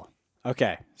the Ball.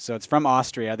 Okay, so it's from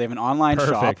Austria. They have an online shop.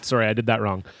 Perfect. Sorry, I did that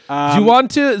wrong. Do you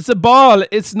want to? It's a ball.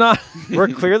 It's not. We're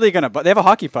clearly gonna. They have a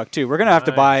hockey puck too. We're gonna have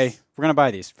to buy. Nice. We're gonna buy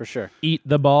these for sure. Eat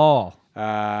the ball.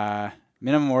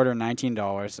 Minimum order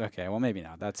 $19. Okay, well maybe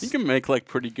not. That's You can make like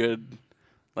pretty good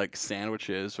like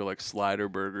sandwiches or like slider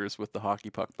burgers with the hockey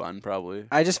puck bun, probably.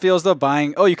 I just feel as though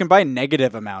buying. Oh, you can buy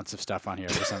negative amounts of stuff on here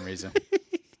for some reason.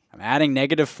 I'm adding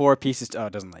 -4 pieces. Oh,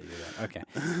 it doesn't let you do that. Okay.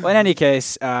 Well, in any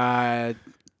case, yeah,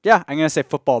 I'm gonna say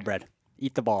football bread.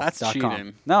 Eat the ball. That's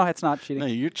cheating. No, it's not cheating. No,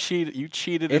 you cheated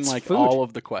It's in like food. all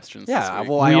of the questions. Yeah, this week.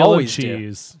 well, I Wheel always of do.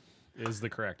 cheese is the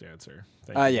correct answer.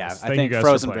 Thank you Yeah, guys. I Thank think you guys for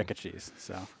frozen playing. brick of cheese.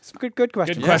 So it's good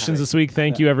question. Good questions this week.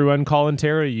 Thank you, everyone. Colin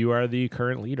Terra, you are the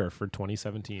current leader for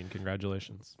 2017.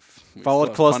 Congratulations. We still Followed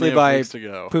have closely plenty of by weeks to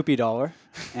go. Poopy Dollar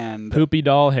and Poopy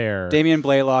doll hair. Damian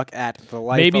Blaylock at the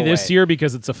Life Maybe Away. this year,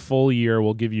 because it's a full year,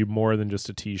 we'll give you more than just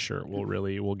a T-shirt.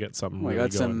 We'll get something. We really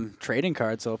got some trading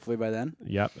cards hopefully by then.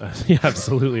 Yep. Yeah,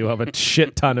 absolutely. We'll have a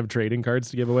shit ton of trading cards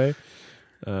to give away.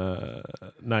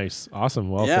 Nice. Awesome.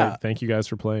 Well, Yeah. thank you guys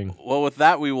for playing. Well, with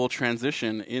that, we will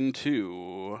transition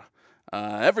into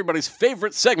everybody's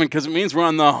favorite segment because it means we're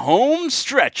on the home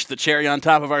stretch, the cherry on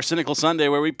top of our Cynical Sunday,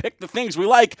 where we pick the things we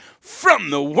like from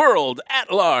the world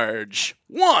at large.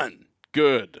 One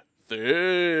good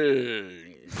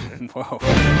thing. Whoa.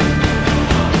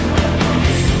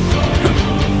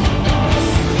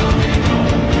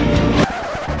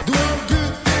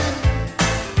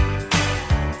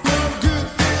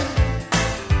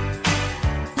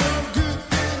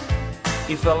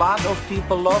 If a lot of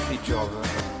people love each other,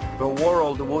 the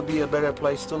world would be a better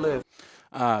place to live.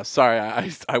 Sorry,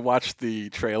 I watched the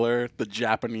trailer, the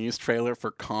Japanese trailer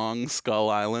for Kong Skull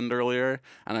Island earlier,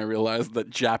 and I realized that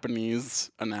Japanese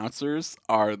announcers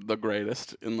are the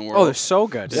greatest in the world. Oh, they're so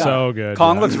good. Yeah. So good.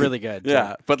 Kong yeah. looks really good.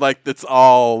 Yeah, but like it's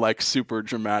all like super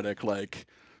dramatic, like.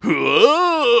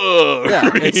 Yeah,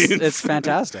 it's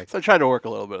fantastic. So I tried to work a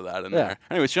little bit of that in Yeah. there.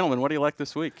 Anyways, gentlemen, what do you like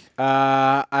this week?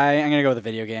 I'm gonna go with a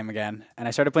video game again, and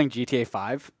I started playing GTA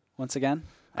 5 once again.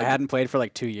 I hadn't played for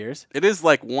like 2 years. It is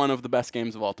like one of the best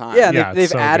games of all time. Yeah, Yeah, they've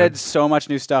it's so added good. so much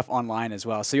new stuff online as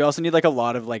well. So you also need like a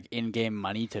lot of like in-game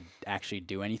money to actually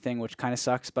do anything, which kind of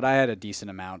sucks. But I had a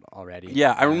decent amount already.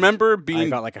 Yeah, I And remember I being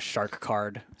got like a shark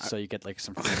card, so you get like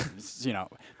some, you know.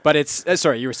 But it's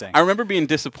sorry, you were saying. I remember being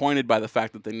disappointed by the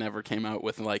fact that they never came out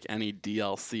with like any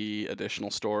DLC additional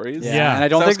stories. Yeah. and I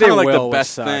don't So think that's they kinda will. like the which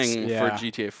best sucks. thing Yeah. for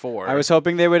GTA 4. I was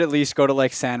hoping they would at least go to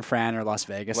like San Fran or Las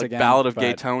Vegas like again. Ballad of but,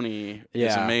 Gay Tony is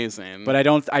Yeah. amazing. But I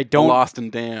don't. The Lost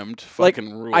and Damned like.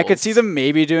 fucking rules. I could see them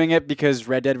maybe doing it because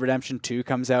Red Dead Redemption 2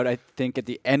 comes out, I think, at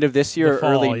the end of this year The or fall,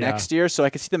 early yeah. next year. So I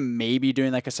could see them maybe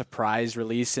doing like a surprise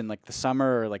release in like the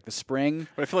summer or like the spring.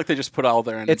 But I feel like they just put all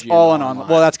their energy. It's all into on.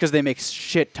 Well, that's because they make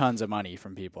shit tons of money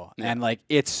from people, and like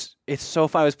it's it's so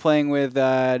fun. I was playing with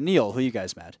Neil, who you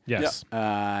guys met. Yes.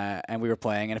 And we were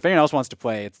playing. And if anyone else wants to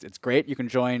play, it's great. You can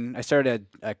join. I started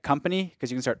a company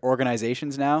because you can start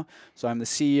organizations now. So I'm the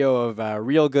CEO of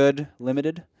Real Good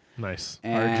Limited. Nice.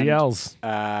 And, RGLs.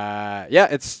 yeah,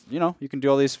 it's, you can do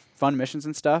all these fun missions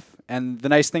and stuff. And the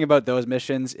nice thing about those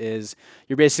missions is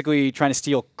you're basically trying to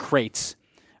steal crates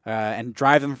and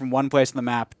drive them from one place on the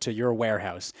map to your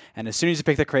warehouse. And as soon as you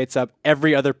pick the crates up,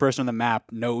 every other person on the map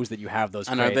knows that you have those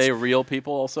crates. And are they real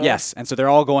people also? Yes. And so they're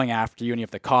all going after you, and you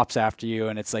have the cops after you,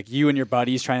 and it's like you and your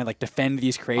buddies trying to like defend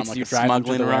these crates. On, like, you a drive them to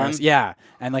smuggling the run? warehouse. Yeah.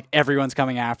 And like everyone's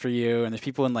coming after you, and there's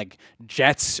people in like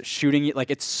jets shooting you. Like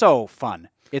it's so fun.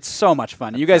 It's so much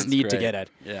fun. You guys sounds need to great. get it.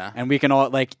 Yeah. And we can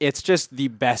all it's just the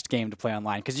best game to play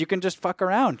online because you can just fuck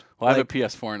around. Well, I have a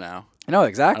PS4 now. No, I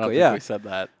exactly. don't Yeah. think we said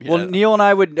that. Well, yet. Neil and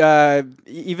I would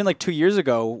even like 2 years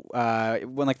ago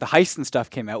when like the heist and stuff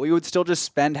came out, we would still just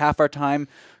spend half our time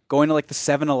going to like the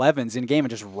 7-Elevens in game and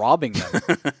just robbing them.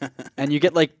 And you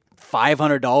get like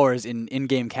 $500 in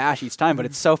game cash each time, but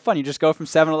it's so fun. You just go from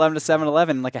 7-Eleven to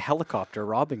 7-Eleven in like a helicopter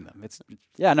robbing them.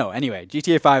 Anyway,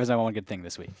 GTA 5 is my one good thing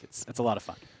this week. It's a lot of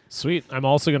fun. Sweet. I'm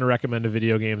also going to recommend a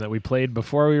video game that we played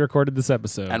before we recorded this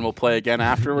episode. And we'll play again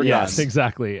after we're Yes, done.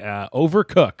 exactly.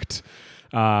 Overcooked.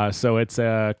 So it's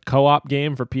a co-op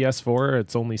game for PS4.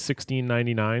 It's only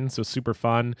 $16.99, so super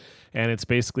fun. And it's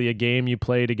basically a game you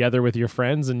play together with your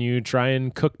friends and you try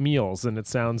and cook meals. And it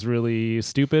sounds really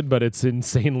stupid, but it's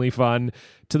insanely fun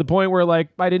to the point where like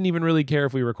I didn't even really care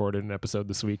if we recorded an episode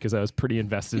this week because I was pretty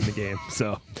invested in the game.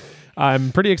 So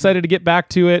I'm pretty excited to get back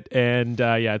to it. And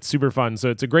yeah, it's super fun. So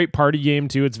it's a great party game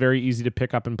too. It's very easy to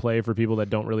pick up and play for people that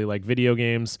don't really like video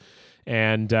games.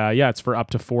 And yeah, it's for up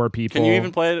to 4 people. Can you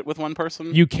even play it with one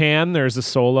person? You can. There's a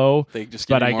solo. They just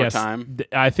give but you I more guess time?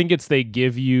 I think they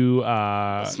give you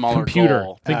A smaller computer.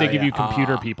 goal. I think they give yeah. you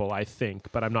computer people. I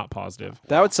think, but I'm not positive.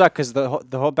 That would suck because the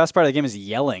whole best part of the game is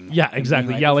yelling. Yeah, And exactly.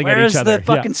 being like, Yelling at Where's each other. the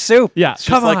fucking Yeah. soup? Yeah, It's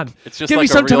come just on. like- it's just Give me like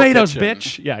a some real tomatoes, kitchen.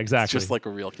 bitch. Yeah, exactly. It's just like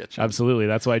a real kitchen. Absolutely.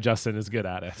 That's why Justin is good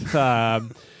at it. So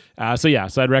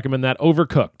I'd recommend that.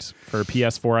 Overcooked for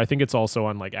PS4. I think it's also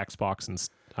on like Xbox and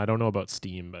I don't know about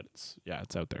Steam, but it's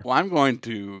out there. Well, I'm going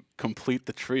to complete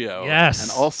the trio. Yes.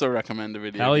 And also recommend a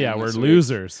video Hell game yeah, we're this week.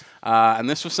 losers. And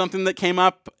this was something that came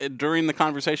up during the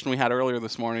conversation we had earlier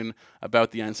this morning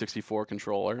about the N64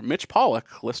 controller. Mitch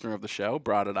Pollock, listener of the show,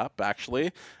 brought it up,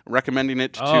 actually, recommending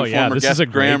it to Oh, yeah, former this is guest a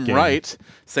great Graham game. Wright,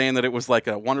 saying that it was like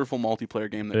a wonderful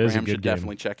multiplayer game that It is a Graham good should game.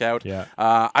 definitely check out. Yeah.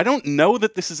 I don't know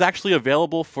that this is actually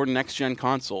available for next-gen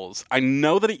consoles. I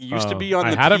know that it used to be on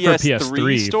I the had PS3 it for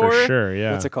PS3 store. for sure,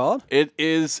 yeah. What's it called? It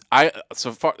is. I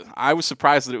was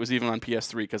surprised that it was even on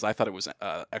PS3 because I thought it was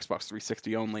Xbox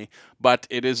 360 only. But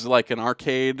it is like an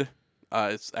arcade.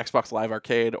 It's Xbox Live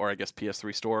Arcade or I guess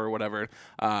PS3 Store or whatever.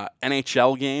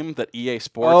 NHL game that EA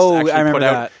Sports Oh, I actually remember put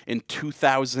out that. in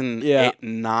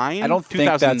 2009. I don't think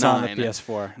that's on the 2009.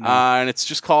 PS4. No. And it's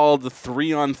just called the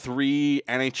 3-on-3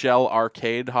 NHL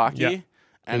Arcade Hockey. Yeah.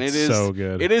 And It's it is so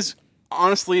good. It is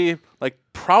honestly like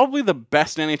probably the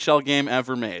best NHL game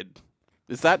ever made.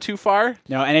 Is that too far?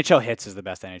 No, NHL Hits is the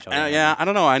best NHL game. Yeah, I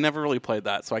don't know. I never really played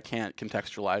that, so I can't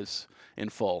contextualize in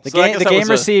full. The So I game, guess the that game was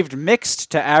a- received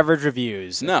mixed to average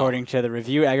reviews, No. according to the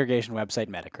review aggregation website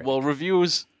Metacritic. Well,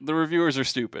 the reviewers are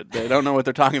stupid. They don't know what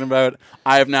they're talking about.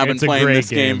 I have now been It's a playing great this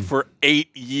game game. for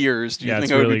 8 years. Do you Yeah, think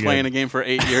it's I would really be playing good. a game for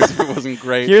 8 years if it wasn't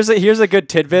great? Here's a good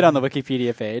tidbit on the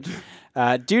Wikipedia page.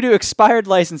 Due to expired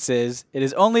licenses, it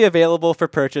is only available for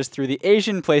purchase through the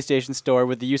Asian PlayStation Store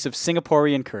with the use of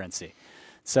Singaporean currency.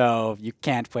 So you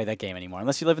can't play that game anymore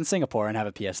unless you live in Singapore and have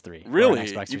a PS3. or an Really?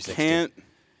 Xbox You 360. can't.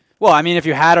 Well, I mean, if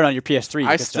you had it on your PS3, you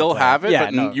I could still play have it, Yeah,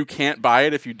 but no, you can't buy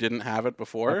it if you didn't have it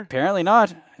before. apparently not.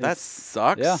 That It's-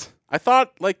 sucks. yeah. I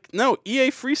thought, no,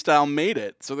 EA Freestyle made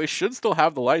it, so they should still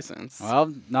have the license.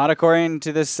 Well, not according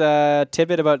to this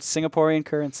tidbit about Singaporean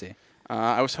currency.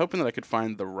 I was hoping that I could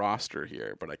find the roster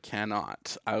here, but I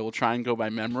cannot. I will try and go by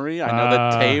memory. I know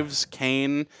that Taves,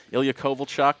 Kane, Ilya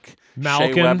Kovalchuk, Shea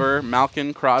Malkin. Weber,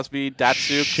 Malkin, Crosby,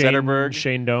 Datsuk, Zetterberg,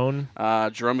 Shane Doan.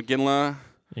 Jerome McGinley,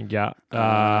 Yeah.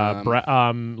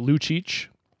 Lucic.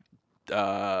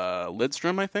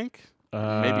 Lidstrom, I think.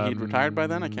 Maybe he'd retired by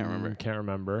then. I can't remember. Can't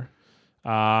remember.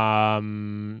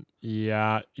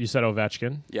 Yeah, you said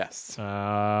Ovechkin. Yes.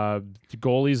 The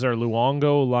goalies are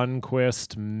Luongo,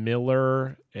 Lundqvist,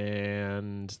 Miller,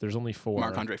 and there's only 4.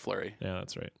 Marc-Andre Fleury. Yeah,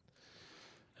 that's right.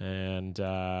 And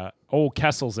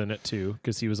Kessel's in it too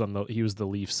because he was the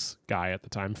Leafs guy at the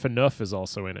time. Phaneuf is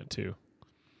also in it too,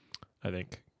 I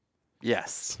think.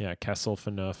 Yes. Yeah, Kessel,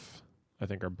 Phaneuf, I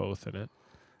think are both in it.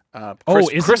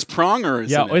 Chris Pronger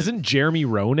is in it. Isn't Jeremy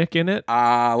Roenick in it?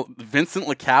 Vincent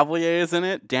LeCavalier is in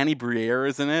it. Danny Briere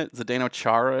is in it. Zdeno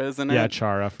Chara is in it. Yeah,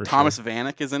 Chara for Thomas sure.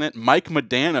 Vanek is in it. Mike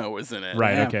Modano is in it.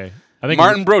 Right, okay. I think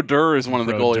Martin Brodeur is one of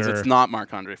the goalies. Brodeur. It's not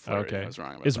Marc-Andre Fleury. Okay. I was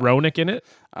wrong about Is that. Roenick in it?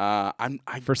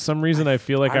 For some reason, I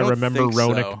feel like I don't remember think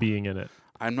Roenick so. being in it.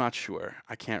 I'm not sure.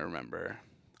 I can't remember.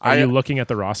 Are you looking at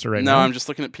the roster right No, now? I'm just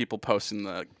looking at people posting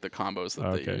the combos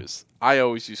that they use. I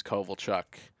always use Kovalchuk,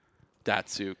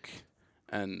 Datsuk,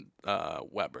 and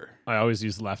Weber. I always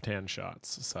use left-hand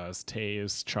shots. So it's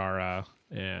Taves, Chara,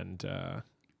 and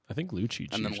I think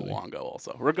Lucic And then usually. Luongo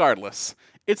also. Regardless,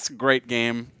 it's a great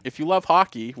game. If you love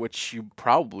hockey, which you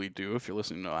probably do if you're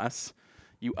listening to us,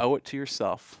 you owe it to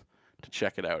yourself to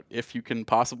check it out. If you can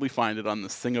possibly find it on the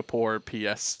Singapore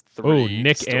PS3 Oh,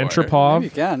 Nick store. Antropov. Maybe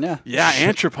you can, yeah. Yeah,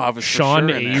 Antropov is Sean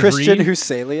for sure in Avery. there. Christian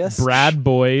Huselius. Brad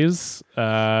Boys,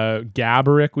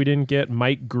 Gaborik we didn't get,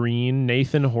 Mike Green,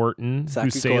 Nathan Horton, Saki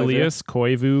Huselius,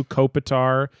 Koivu,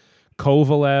 Kopitar,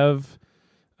 Kovalev,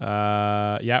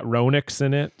 Roenick's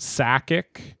in it,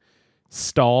 Sakic,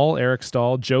 Stahl, Eric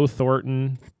Stahl, Joe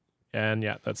Thornton, and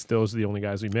those are the only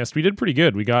guys we missed. We did pretty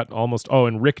good. We got almost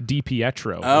and Rick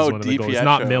DiPietro was one of the goals,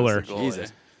 not Miller.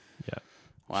 Jesus. Yeah.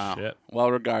 Wow. Shit.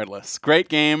 Well, regardless, great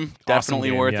game. Definitely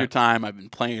game, worth yeah. your time. I've been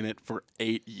playing it for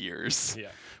 8 years, Yeah.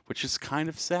 which is kind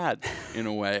of sad in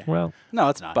a way. Well, No,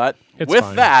 it's not. But It's with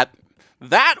fine.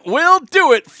 that will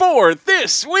do it for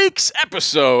this week's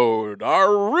episode.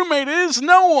 Our roommate is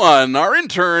no one. Our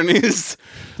intern is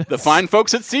the fine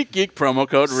folks at SeatGeek. Promo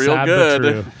code real sad but good.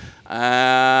 true.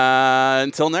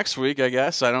 Until next week, I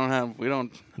guess. No,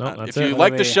 if that's you it.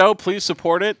 like the show, please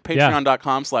support it.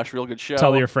 Patreon.com/realgoodshow.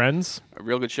 Tell your friends.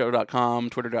 realgoodshow.com,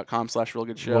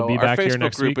 twitter.com/realgoodshow. We'll be Our back Facebook here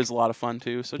next group week. is a lot of fun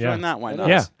too, so Yeah. join that. Why not?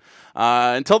 Yeah.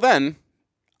 Until then,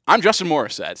 I'm Justin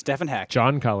Morissette. Stephen Hack.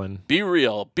 John Cullen, Be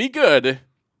real, be good,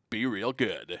 be real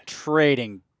good.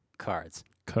 Trading cards.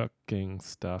 cooking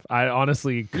stuff. I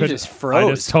honestly couldn't. just froze. I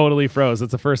just totally froze.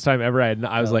 It's the first time ever I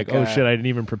was like, oh like, shit, I didn't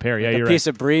even prepare. Yeah, A you're piece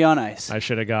right. of Brie on ice. I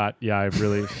should have got. Yeah, I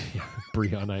really.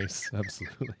 Brie on ice.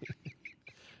 Absolutely.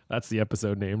 That's the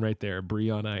episode name right there. Brie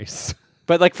on ice.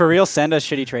 But like for real, send us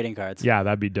shitty trading cards. Yeah,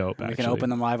 that'd be dope. We Actually, can open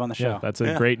them live on the show. Yeah, that's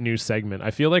a great new segment.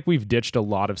 I feel like we've ditched a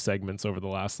lot of segments over the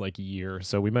last year,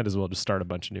 so we might as well just start a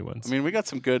bunch of new ones. I mean, we got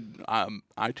some good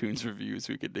iTunes reviews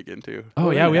we could dig into.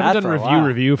 Oh yeah, we haven't done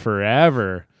review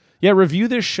forever. Yeah, review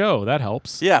this show. That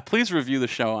helps. Yeah, please review the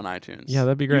show on iTunes. Yeah,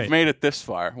 that'd be great. You've made it this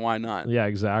far. Why not? Yeah,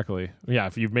 exactly. Yeah,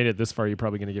 if you've made it this far, you're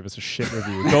probably going to give us a shit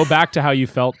review. Go back to how you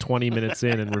felt 20 minutes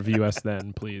in and review us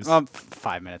then, please.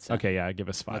 5 minutes. in. Okay, yeah, give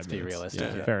us 5 Let's minutes. be realistic.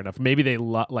 Yeah, Yeah. fair enough. Maybe they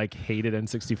hated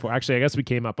N64. Actually, I guess we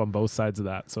came up on both sides of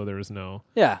that, so there was no...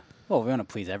 Yeah. Well, we want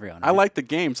to please everyone. I right? like the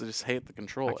games. I just hate the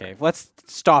controller. Okay, let's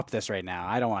stop this right now.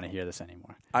 I don't want to hear this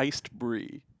anymore. Iced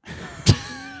Brie.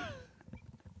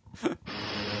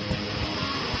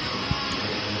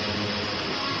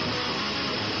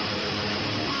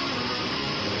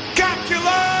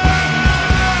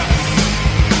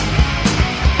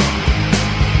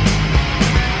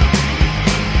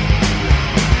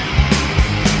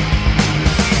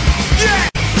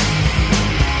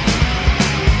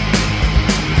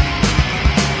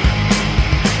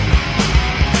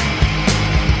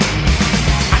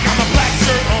 I got my black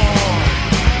shirt on.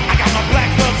 I got my black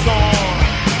gloves on.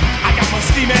 I got my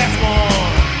ski mask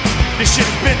on. This shit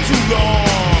has been too long.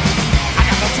 I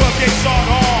got my 12-gauge sawed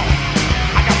off.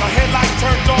 I got my headlight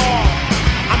turned off.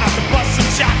 I'm out to bust some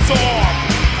shots off.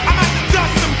 I'm out to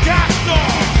dust some cops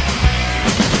off.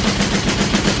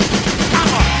 I'm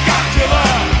a cop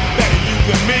killer, better you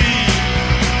than me.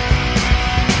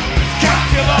 Cop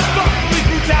killer, fuck police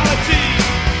brutality.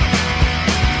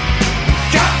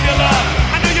 Cop killer,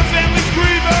 I know your family's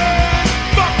grieving.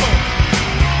 Fuck 'em.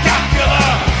 Cop killer,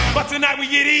 but tonight we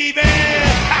get even.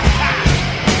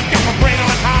 Got my brain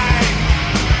on high.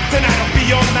 Tonight will be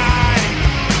your night.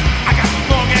 I got this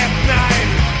long ass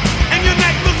knife, and your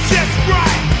neck looks just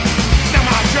right. Now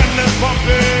my adrenaline's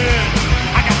pumping.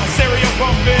 I got my stereo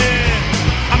pumping.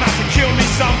 I'm out to kill me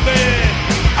something.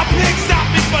 A pig stop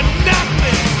me for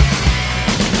nothing.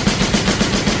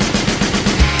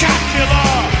 Cop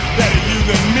killer, better you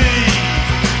than me.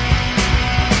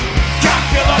 Cop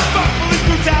killer, fuck police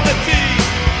brutality.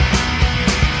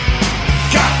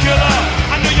 Cop killer,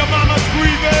 I know your mama's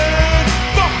grieving.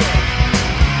 Fuck her.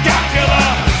 Cop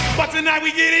killer, but tonight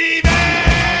we get even.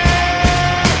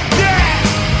 Yeah.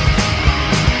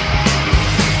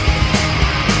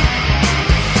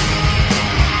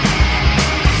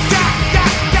 Cop,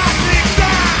 cop, cop, big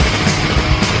cop.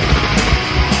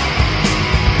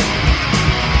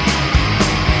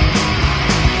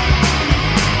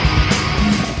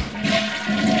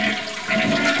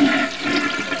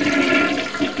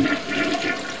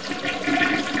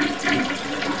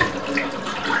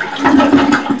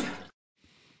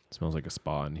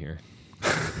 on here.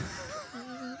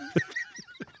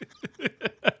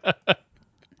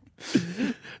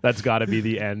 That's got to be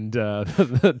the end.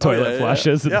 The toilet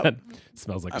flushes. Yep. And that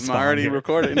smells like I'm spawn already here.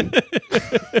 recording.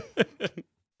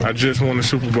 I just won the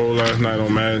Super Bowl last night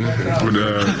on Madden with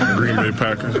the Green Bay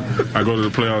Packers. I go to the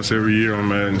playoffs every year on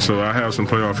Madden, so I have some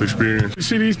playoff experience. You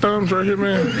see these thumbs right here,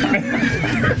 man?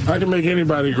 I can make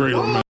anybody great on Madden.